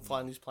hotels, couldn't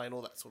fly on his plane,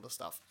 all that sort of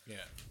stuff. Yeah.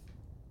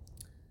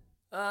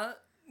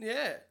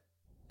 Yeah.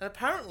 And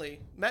apparently,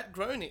 Matt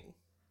Groening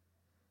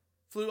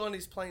flew on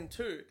his plane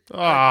too.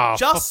 Oh,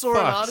 Just saw an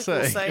fuck's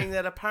article sake. saying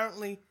that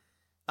apparently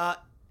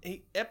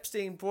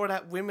Epstein brought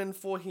out women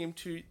for him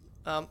to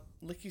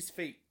lick his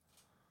feet.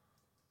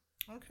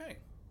 Okay.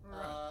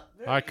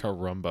 Ay,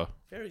 caramba.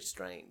 Very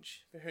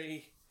strange.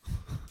 Very.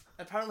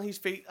 Apparently, his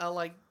feet are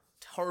like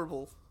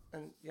horrible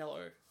and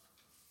yellow.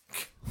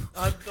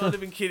 I'm not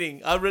even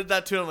kidding. I read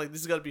that too. And I'm like,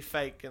 this has got to be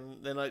fake.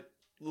 And then I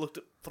looked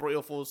at 3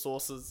 or 4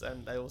 sources,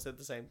 and they all said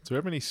the same. Do we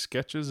have any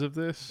sketches of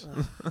this?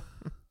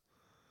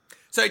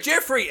 So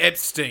Jeffrey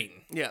Epstein.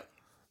 Yeah.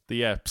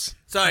 The Eps.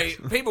 So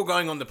people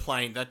going on the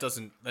plane, that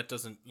doesn't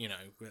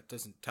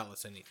tell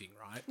us anything,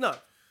 right? No.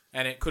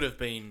 And it could have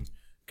been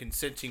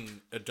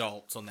consenting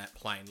adults on that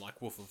plane,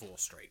 like Wolf of Wall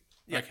Street.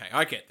 Yeah. Okay,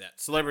 I get that.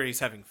 Celebrities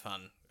having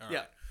fun. All right.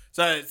 Yeah.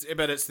 So,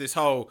 it's this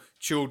whole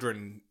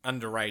children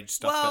underage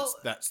stuff. Well,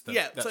 that's so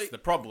the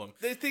problem.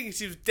 The thing is,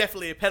 he was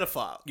definitely a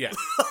pedophile. Yeah.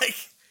 like.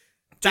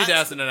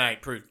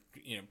 2008 proved,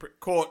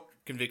 court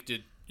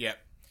convicted. Yep.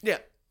 Yeah.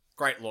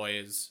 Great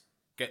lawyers.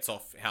 Gets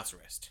off house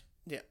arrest.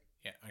 Yeah.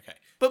 Yeah. Okay.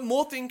 But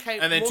more thing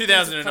came. And then more things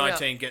have come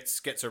 2019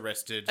 gets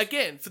arrested. out.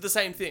 Again, for the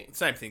same thing.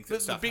 Same thing.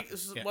 This stuff is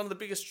happened. Yeah. one of the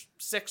biggest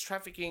sex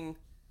trafficking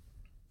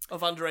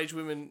of underage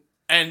women.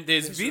 And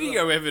there's This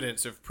video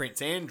evidence of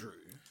Prince Andrew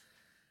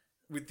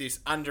with this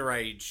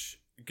underage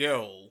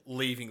girl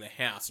leaving the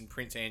house and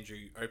Prince Andrew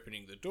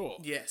opening the door.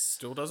 Yes.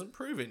 Still doesn't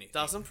prove anything.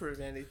 Doesn't prove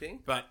anything.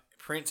 But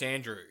Prince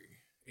Andrew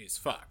is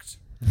fucked.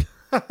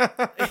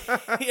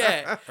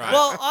 Yeah. Right.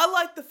 Well, I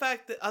like the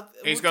fact that...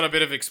 He's got a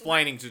bit of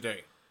explaining to do.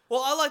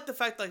 Well, I like the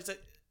fact that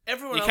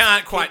everyone You else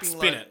can't is quite keeping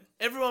spin low. it.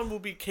 Everyone will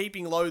be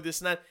keeping low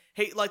this and that.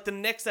 He, like, the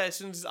next day, as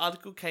soon as his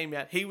article came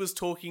out, he was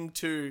talking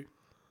to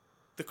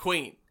the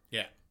Queen.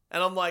 Yeah.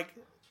 And I'm like,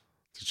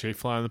 Did she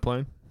fly on the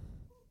plane?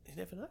 you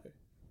never know.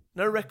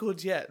 No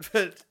records yet,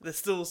 but there's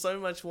still so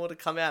much more to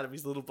come out of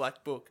his little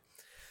black book.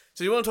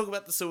 So you want to talk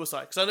about the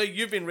suicide? Because I know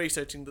you've been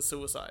researching the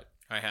suicide.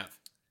 I have.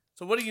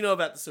 So what do you know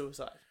about the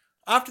suicide?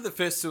 After the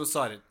first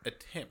suicide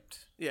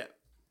attempt, Yeah.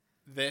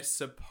 they're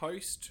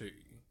supposed to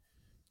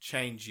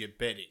change your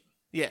bedding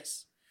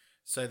Yes.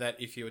 so that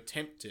if you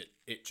attempt it,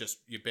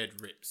 your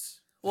bed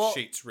rips. Well,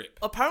 The sheets rip.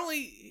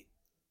 Apparently,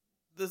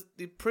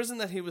 the prison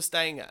that he was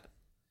staying at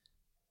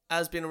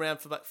has been around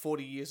for like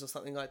 40 years or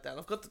something like that.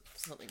 I've got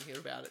something here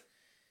about it.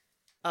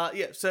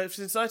 So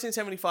since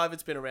 1975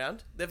 it's been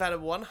around. They've had a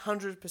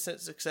 100%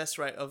 success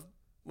rate of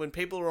when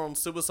people are on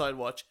suicide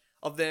watch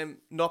of them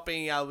not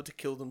being able to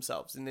kill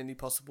themselves in any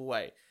possible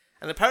way.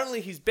 And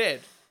apparently his bed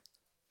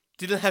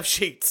didn't have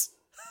sheets.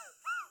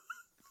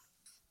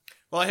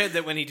 Well, I heard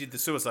that when he did the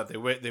suicide,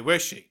 there were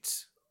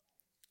sheets.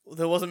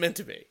 There wasn't meant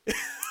to be.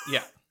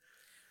 Yeah,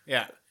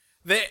 yeah.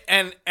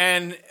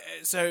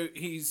 So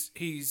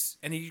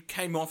he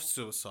came off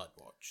suicide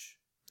watch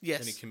Yes.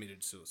 when he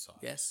committed suicide.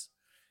 Yes.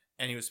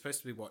 And he was supposed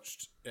to be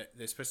watched.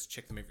 They're supposed to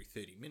check them every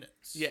 30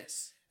 minutes.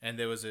 Yes. And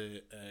there was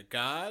a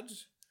guard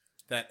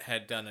that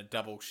had done a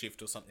double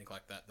shift or something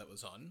like that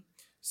was on.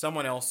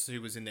 Someone else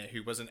who was in there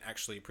who wasn't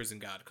actually a prison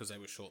guard because they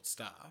were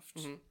short-staffed.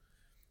 Mm-hmm.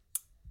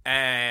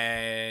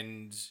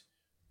 And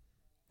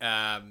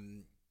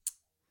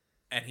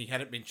he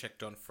hadn't been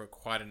checked on for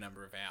quite a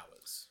number of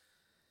hours.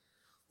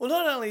 Well,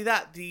 not only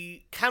that,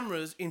 the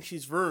cameras in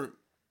his room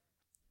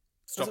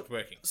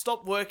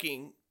Stopped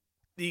working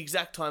the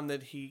exact time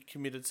that he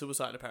committed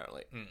suicide,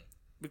 apparently.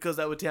 Because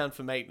they were down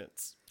for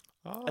maintenance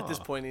at this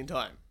point in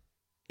time.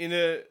 In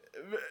a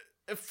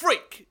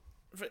freak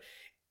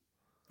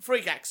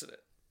accident,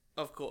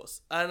 of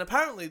course. And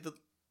apparently the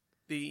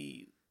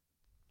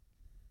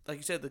like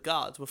you said, the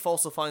guards were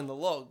falsifying the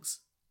logs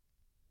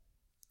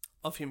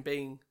of him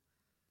being,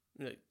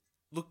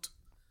 looked,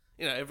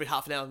 every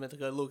half an hour meant to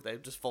go look. They're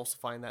just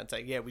falsifying that and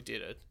saying, yeah, we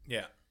did it.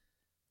 Yeah.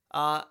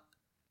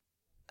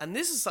 And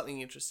this is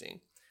something interesting.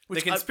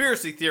 The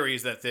conspiracy theory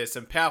is that there's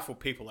some powerful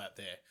people out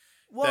there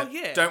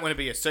that don't want to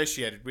be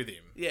associated with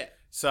him. Yeah.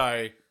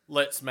 So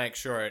let's make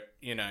sure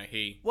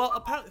he... Well,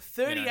 apparently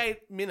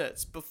 38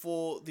 minutes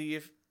before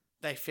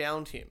they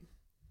found him,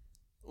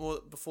 or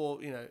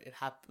before, it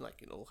happened,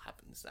 like it all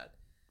happens that,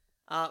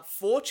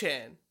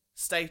 4chan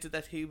stated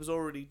that he was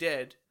already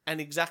dead and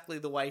exactly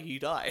the way he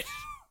died.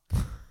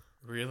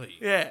 Really?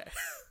 Yeah.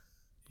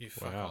 You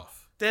fuck Wow.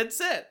 off. Dead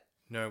set.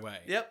 No way.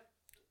 Yep.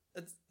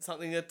 It's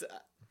something that...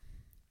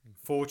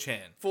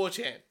 4chan.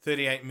 4chan.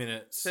 38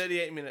 minutes.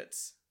 38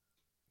 minutes.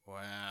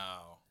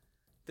 Wow.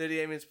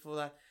 38 minutes before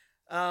that.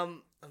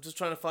 I'm just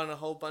trying to find a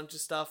whole bunch of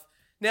stuff.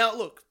 Now,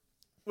 look,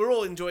 we're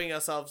all enjoying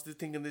ourselves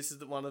thinking this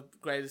is one of the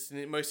greatest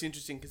and most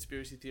interesting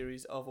conspiracy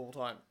theories of all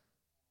time.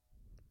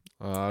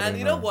 And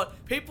you know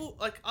what? People,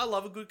 I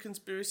love a good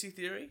conspiracy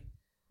theory.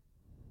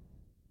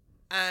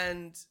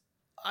 And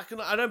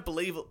I don't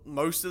believe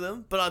most of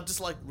them, but I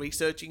just like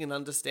researching and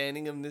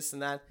understanding them, this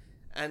and that.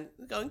 And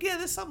going, yeah,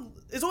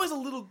 there's always a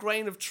little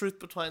grain of truth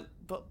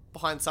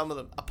behind some of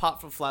them, apart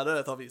from Flat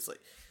Earth, obviously.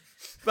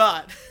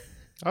 But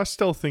I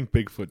still think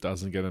Bigfoot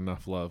doesn't get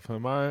enough love.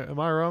 Am I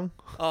wrong?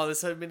 oh, there's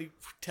so many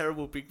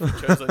terrible Bigfoot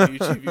shows on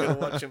YouTube. You gotta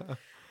watch them.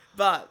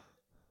 But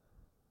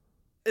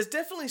there's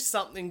definitely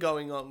something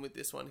going on with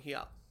this one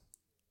here.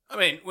 I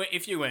mean,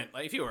 if you went,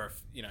 if you were,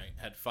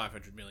 had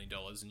 $500 million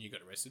and you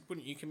got arrested,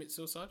 wouldn't you commit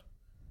suicide?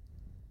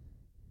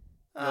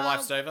 Your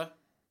life's over.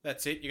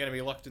 That's it. You're going to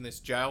be locked in this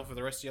jail for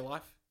the rest of your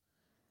life.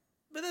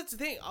 But that's the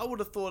thing. I would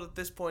have thought at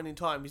this point in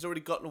time, he's already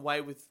gotten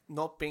away with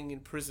not being in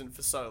prison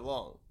for so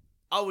long.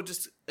 I would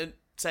just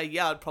say,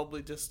 yeah, I'd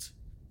probably just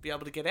be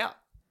able to get out.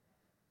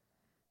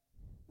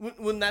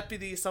 Wouldn't that be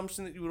the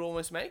assumption that you would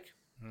almost make?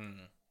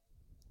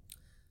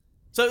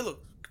 So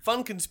look,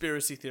 fun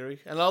conspiracy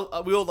theory, and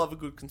we all love a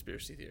good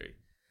conspiracy theory.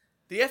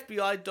 The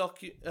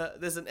FBI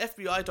there's an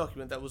FBI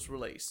document that was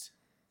released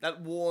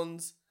that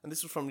warns, and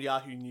this was from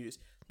Yahoo News,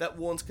 that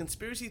warns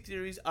conspiracy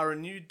theories are a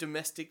new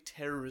domestic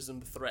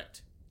terrorism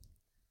threat.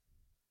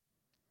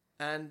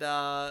 And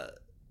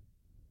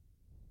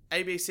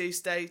ABC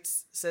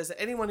says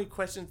that anyone who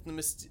questions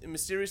the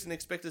mysterious and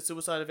expected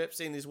suicide of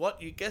Epstein is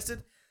what? You guessed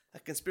it, a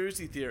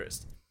conspiracy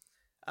theorist.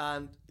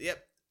 And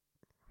yep,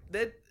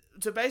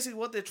 so basically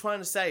what they're trying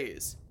to say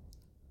is,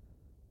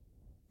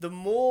 the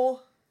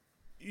more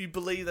you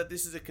believe that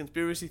this is a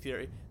conspiracy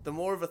theory, the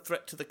more of a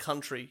threat to the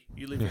country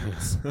you live in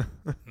is.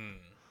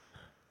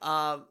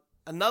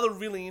 Another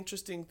really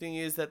interesting thing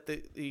is that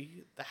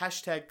the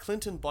hashtag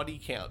Clinton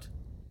body count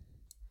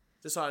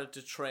decided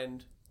to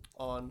trend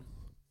on...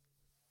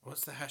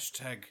 What's the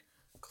hashtag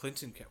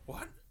Clinton count?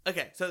 What?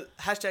 Okay, so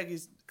hashtag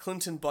is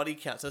Clinton body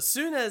count. So as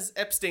soon as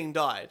Epstein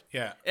died,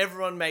 Yeah.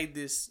 everyone made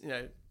this,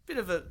 bit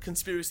of a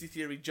conspiracy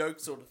theory joke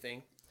sort of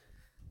thing,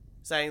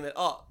 saying that,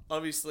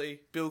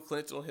 obviously Bill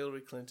Clinton or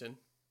Hillary Clinton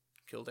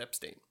killed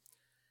Epstein.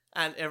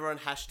 And everyone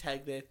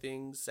hashtagged their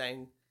things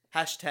saying,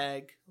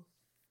 hashtag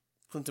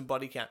Clinton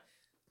body count.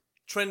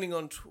 Trending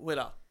on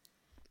Twitter.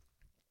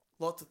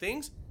 Lots of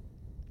things.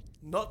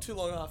 not too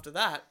long after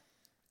that,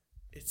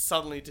 it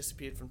suddenly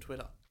disappeared from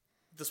Twitter.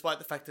 Despite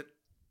the fact that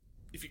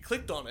if you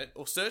clicked on it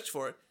or searched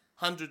for it,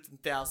 hundreds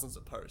and thousands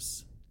of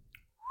posts.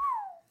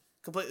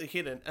 Completely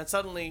hidden. And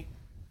suddenly,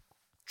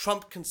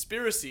 Trump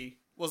conspiracy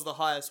was the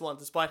highest one,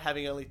 despite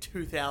having only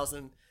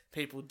 2,000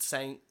 people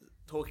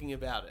talking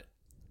about it.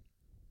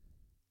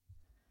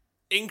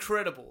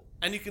 Incredible.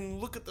 And you can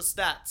look at the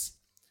stats.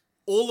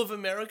 All of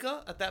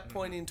America at that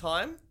point in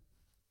time,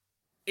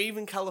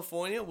 even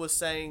California, was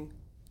saying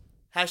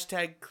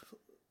hashtag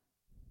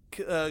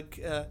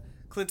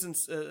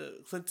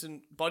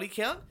Clinton body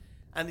count,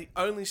 and the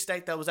only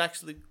state that was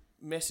actually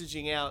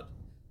messaging out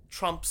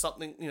Trump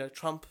something,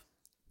 Trump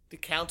the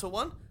counter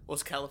one,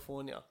 was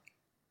California.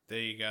 There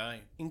you go.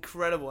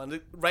 Incredible.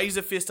 And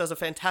Razor Fist does a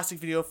fantastic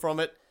video from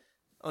it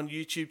on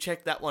YouTube.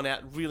 Check that one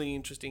out. Really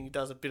interesting. He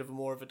does a bit of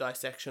more of a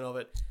dissection of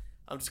it.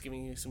 I'm just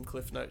giving you some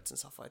cliff notes and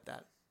stuff like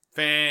that.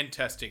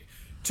 Fantastic.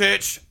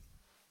 Church,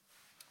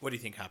 what do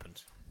you think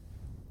happened?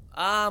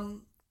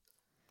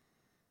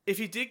 If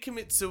he did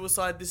commit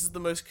suicide, this is the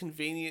most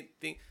convenient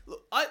thing.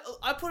 Look,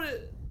 I put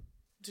it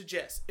to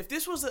Jess. If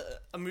this was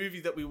a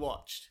movie that we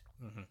watched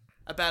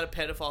about a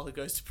pedophile who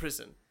goes to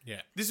prison,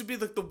 Yeah. this would be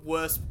like the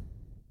worst.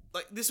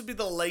 Like, this would be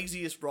the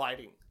laziest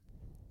writing.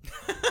 You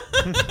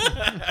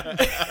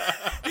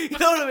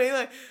know what I mean?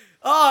 Like,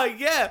 oh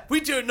yeah,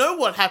 we don't know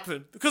what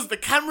happened because the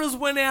cameras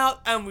went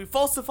out and we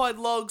falsified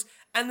logs,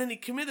 and then he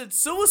committed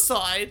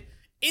suicide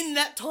in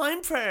that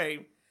time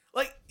frame.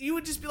 Like, you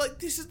would just be like,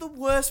 this is the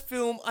worst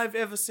film I've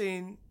ever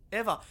seen,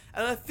 ever.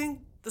 And I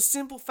think the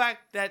simple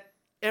fact that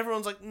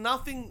everyone's like,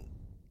 nothing,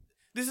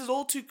 this is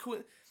all too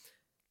coincidence.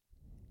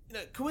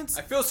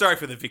 I feel sorry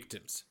for the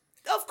victims.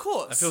 Of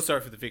course. I feel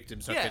sorry for the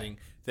victims not getting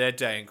their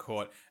day in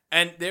court.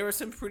 And there are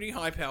some pretty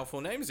high,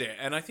 powerful names there.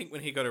 And I think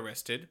when he got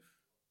arrested,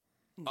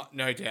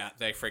 no doubt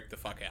they freaked the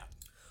fuck out.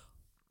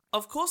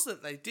 Of course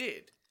that they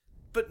did.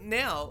 But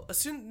now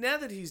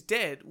that he's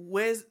dead,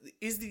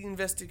 is the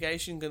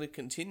investigation going to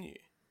continue?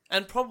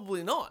 And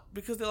probably not,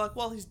 because they're like,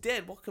 well, he's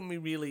dead. What can we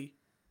really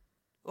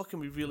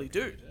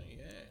do?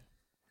 Yeah.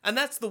 And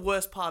that's the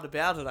worst part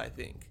about it, I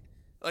think.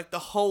 Like, the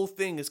whole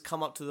thing has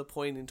come up to the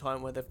point in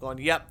time where they've gone,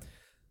 yep,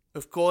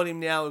 we've caught him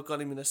now. We've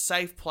got him in a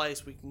safe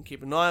place. We can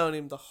keep an eye on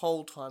him the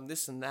whole time,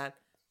 this and that.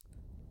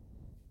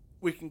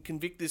 We can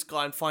convict this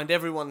guy and find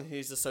everyone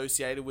he's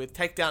associated with,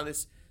 take down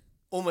this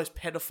almost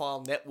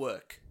pedophile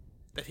network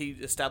that he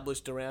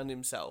established around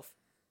himself.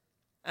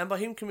 And by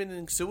him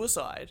committing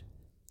suicide,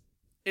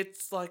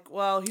 it's like,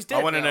 well, he's dead.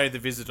 I want to now. know the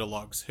visitor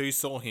logs. Who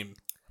saw him?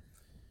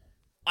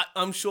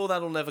 I'm sure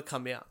that'll never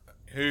come out.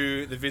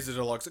 Who the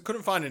visitor logs? I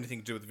couldn't find anything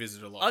to do with the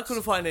visitor logs. I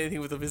couldn't find anything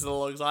with the visitor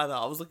logs either.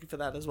 I was looking for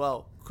that as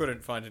well.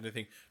 Couldn't find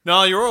anything.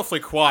 No, you're awfully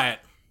quiet.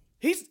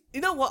 You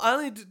know what? I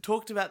only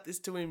talked about this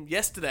to him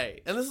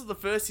yesterday, and this is the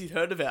first he'd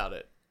heard about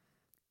it.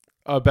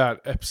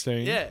 About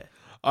Epstein. Yeah.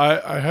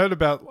 I heard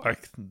about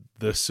like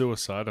the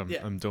suicide.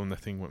 Yeah. I'm doing the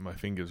thing with my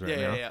fingers right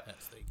now. Yeah.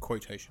 That's the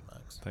quotation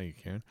marks. Thank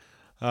you,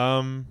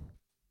 Karen.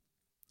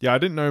 Yeah, I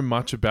didn't know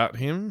much about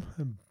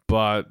him,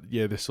 but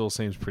yeah, this all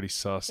seems pretty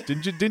sus.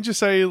 Didn't you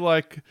say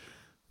like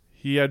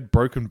he had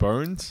broken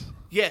bones?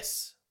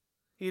 Yes.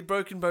 He had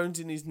broken bones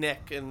in his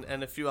neck and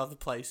a few other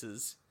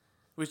places,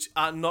 which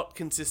are not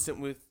consistent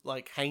with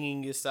like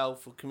hanging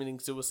yourself or committing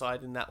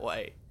suicide in that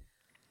way.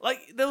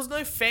 Like, there was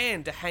no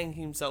fan to hang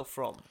himself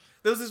from.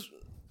 There was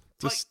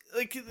this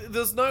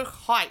there was no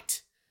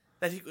height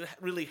that he could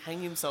really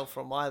hang himself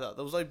from either.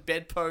 There was no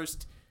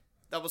bedpost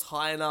that was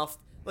high enough.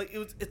 Like,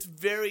 it's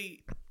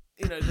very,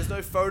 there's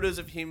no photos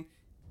of him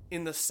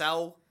in the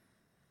cell.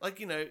 Like,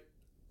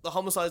 the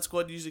homicide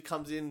squad usually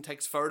comes in and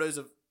takes photos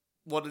of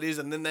what it is,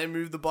 and then they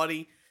move the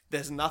body.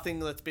 There's nothing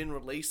that's been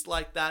released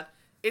like that.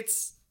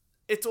 It's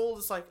all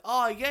just like,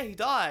 oh yeah, he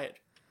died.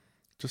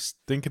 Just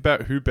think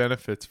about who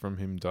benefits from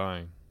him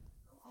dying.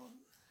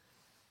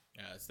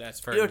 Yeah, that's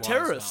very You're a wise,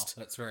 terrorist.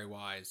 Mal. That's very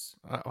wise.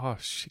 Oh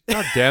shit!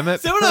 God damn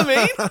it! See what I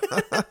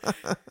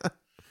mean?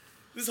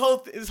 This whole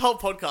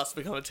podcast has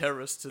become a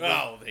terrorist.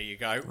 Oh, there you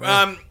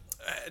go.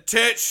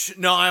 Church,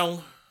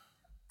 Niall.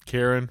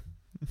 Karen.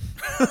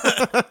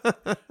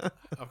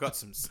 I've got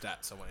some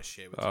stats I want to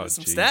share with you. Oh,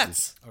 some Jesus.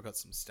 stats. I've got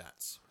some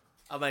stats.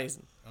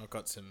 Amazing. I've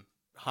got some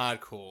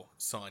hardcore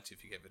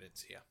scientific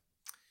evidence here.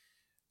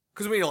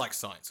 Because we like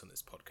science on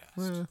this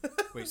podcast.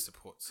 We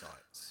support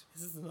science.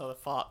 This is another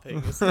fart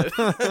thing, isn't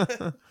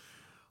it?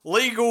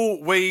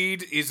 Legal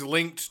weed is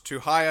linked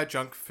to higher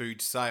junk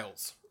food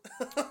sales.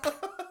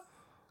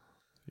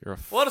 You're a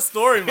What a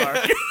story,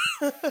 Mark.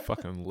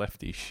 fucking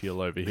lefty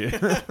shill over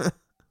here.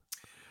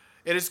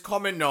 It is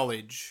common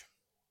knowledge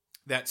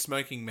that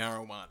smoking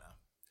marijuana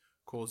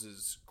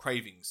causes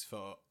cravings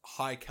for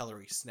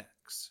high-calorie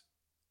snacks.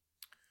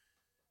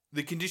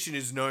 The condition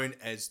is known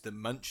as the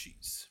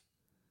munchies.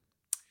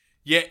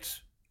 Yet,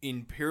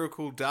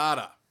 empirical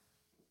data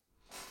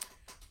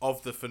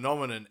of the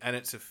phenomenon and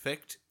its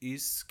effect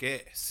is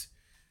scarce.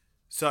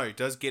 So,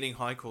 does getting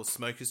high cause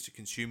smokers to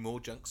consume more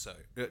junk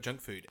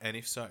food? And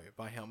if so,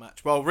 by how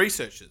much? Well,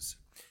 researchers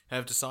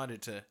have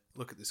decided to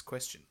look at this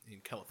question in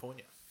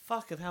California.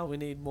 Fucking hell, we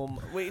need more.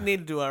 We need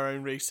to do our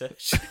own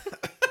research.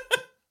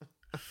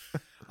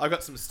 I've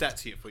got some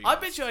stats here for you. I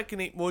bet you I can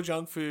eat more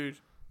junk food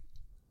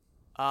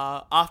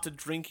after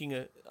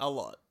drinking a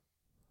lot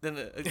than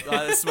a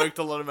guy that smoked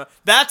a lot of.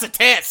 That's a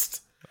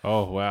test.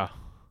 Oh, wow.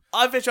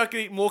 I bet you I can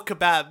eat more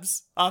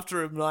kebabs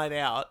after a night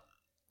out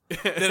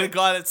than a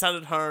guy that sat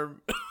at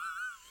home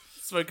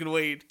smoking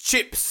weed.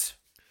 Chips.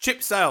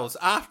 Chip sales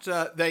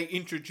after they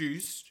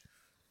introduced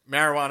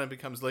marijuana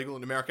becomes legal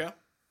in America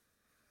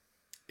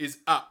is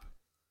up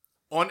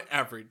on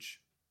average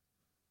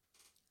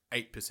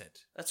 8%.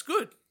 That's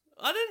good.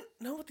 I don't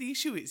know what the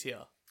issue is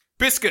here.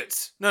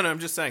 Biscuits. No, I'm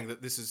just saying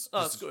that this is. Oh,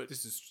 this it's is, good.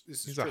 This is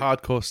These true. are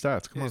hardcore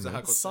stats. Come These on, are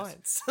man. hardcore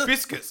Science.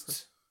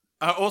 Biscuits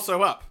are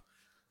also up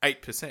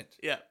 8%.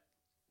 Yeah.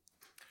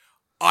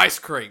 Ice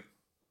cream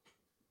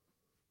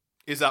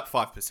is up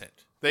 5%.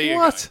 There you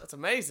What? That's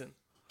amazing.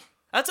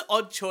 That's an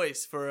odd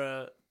choice for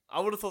a.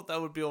 I would have thought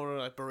that would be on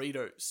like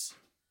burritos.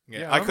 go.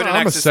 Yeah, I I'm, couldn't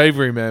I'm a access.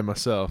 savory man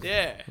myself.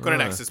 Yeah. Couldn't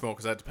access more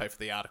because I had to pay for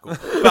the article.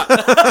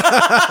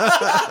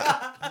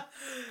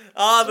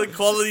 The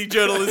quality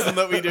journalism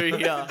that we do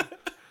here.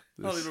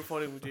 Quality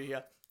reporting we do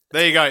here.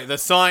 There you go. The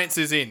science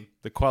is in.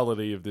 The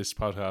quality of this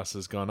podcast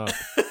has gone up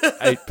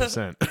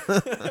 8%.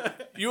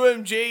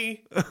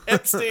 UMG,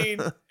 Epstein,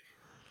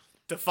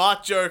 to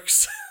fart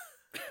jokes.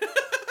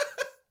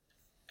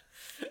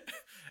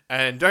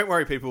 And don't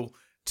worry, people.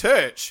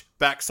 Turch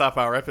backs up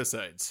our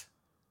episodes.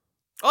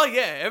 Oh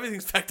yeah,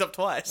 everything's packed up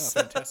twice.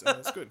 Fantastic.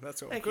 That's good.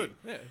 That's all good.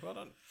 Yeah, well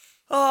done.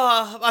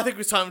 I think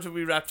it's time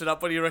we wrapped it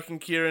up. What do you reckon,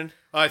 Kieran?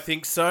 I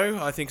think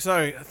so.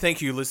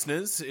 Thank you,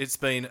 listeners. It's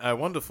been a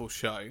wonderful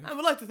show. I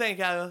would like to thank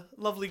our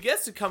lovely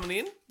guest for coming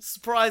in.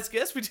 Surprise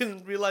guest. We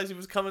didn't realise he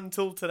was coming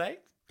until today.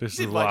 This is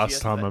Did the like you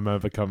last time yesterday. I'm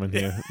ever coming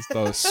here.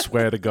 I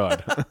swear to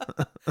God.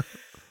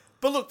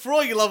 But look, for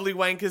all you lovely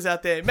wankers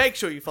out there, make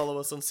sure you follow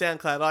us on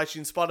SoundCloud,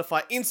 iTunes,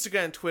 Spotify,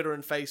 Instagram, Twitter,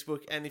 and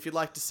Facebook. And if you'd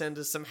like to send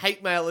us some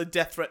hate mail, a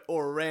death threat,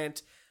 or a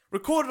rant,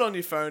 record it on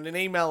your phone and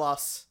email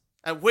us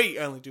at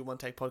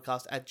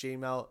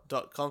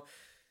weonlydoontakepodcast@gmail.com.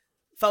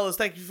 Fellas,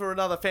 thank you for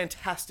another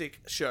fantastic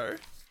show.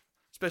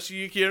 Especially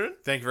you, Kieran,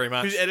 Thank you very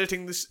much. who's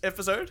editing this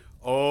episode.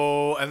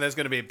 Oh, and there's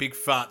going to be a big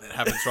fart that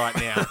happens right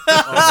now. On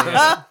the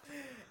edit.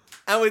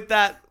 And with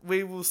that,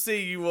 we will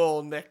see you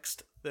all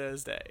next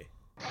Thursday.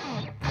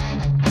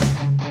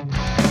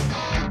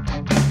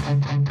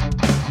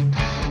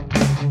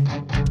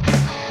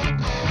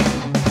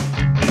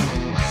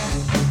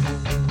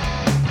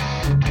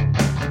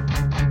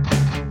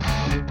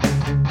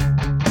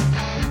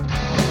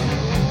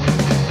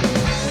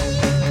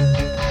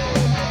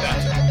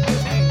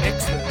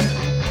 Next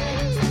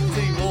Thursday.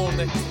 See you all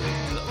next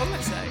Thursday. What did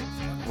I say?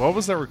 What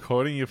was that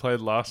recording you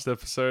played last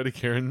episode of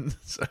Kieran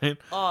saying?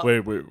 Oh. We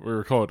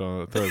record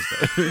on a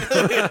Thursday.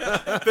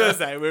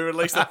 Thursday. We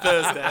released it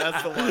Thursday.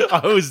 That's the one.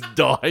 I was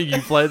dying.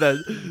 You played that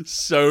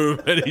so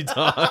many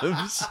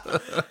times. I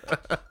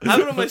have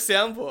it on my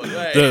soundboard.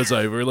 Wait.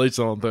 Thursday. We release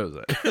it on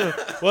Thursday.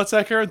 What's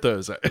that, Kieran?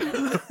 Thursday.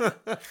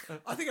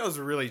 I think I was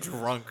really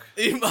drunk.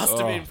 It must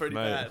have been Oh, pretty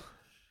mate. bad.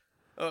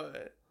 Oh,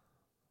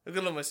 I've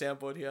got it on my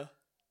soundboard here.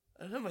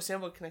 I don't know my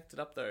soundboard connected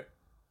up though.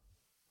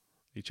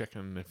 You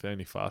checking if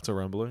any farts are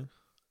rumbling?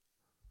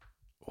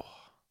 Oh,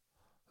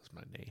 that's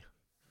my knee.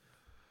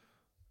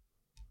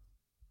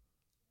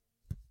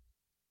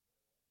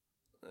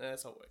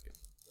 That's not working.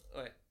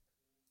 Wait.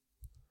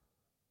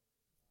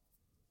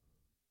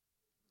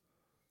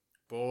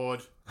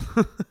 Bored.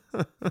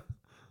 Oh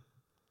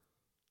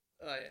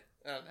yeah.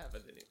 I don't have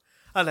it anymore.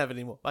 I don't have it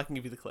anymore. I can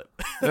give you the clip.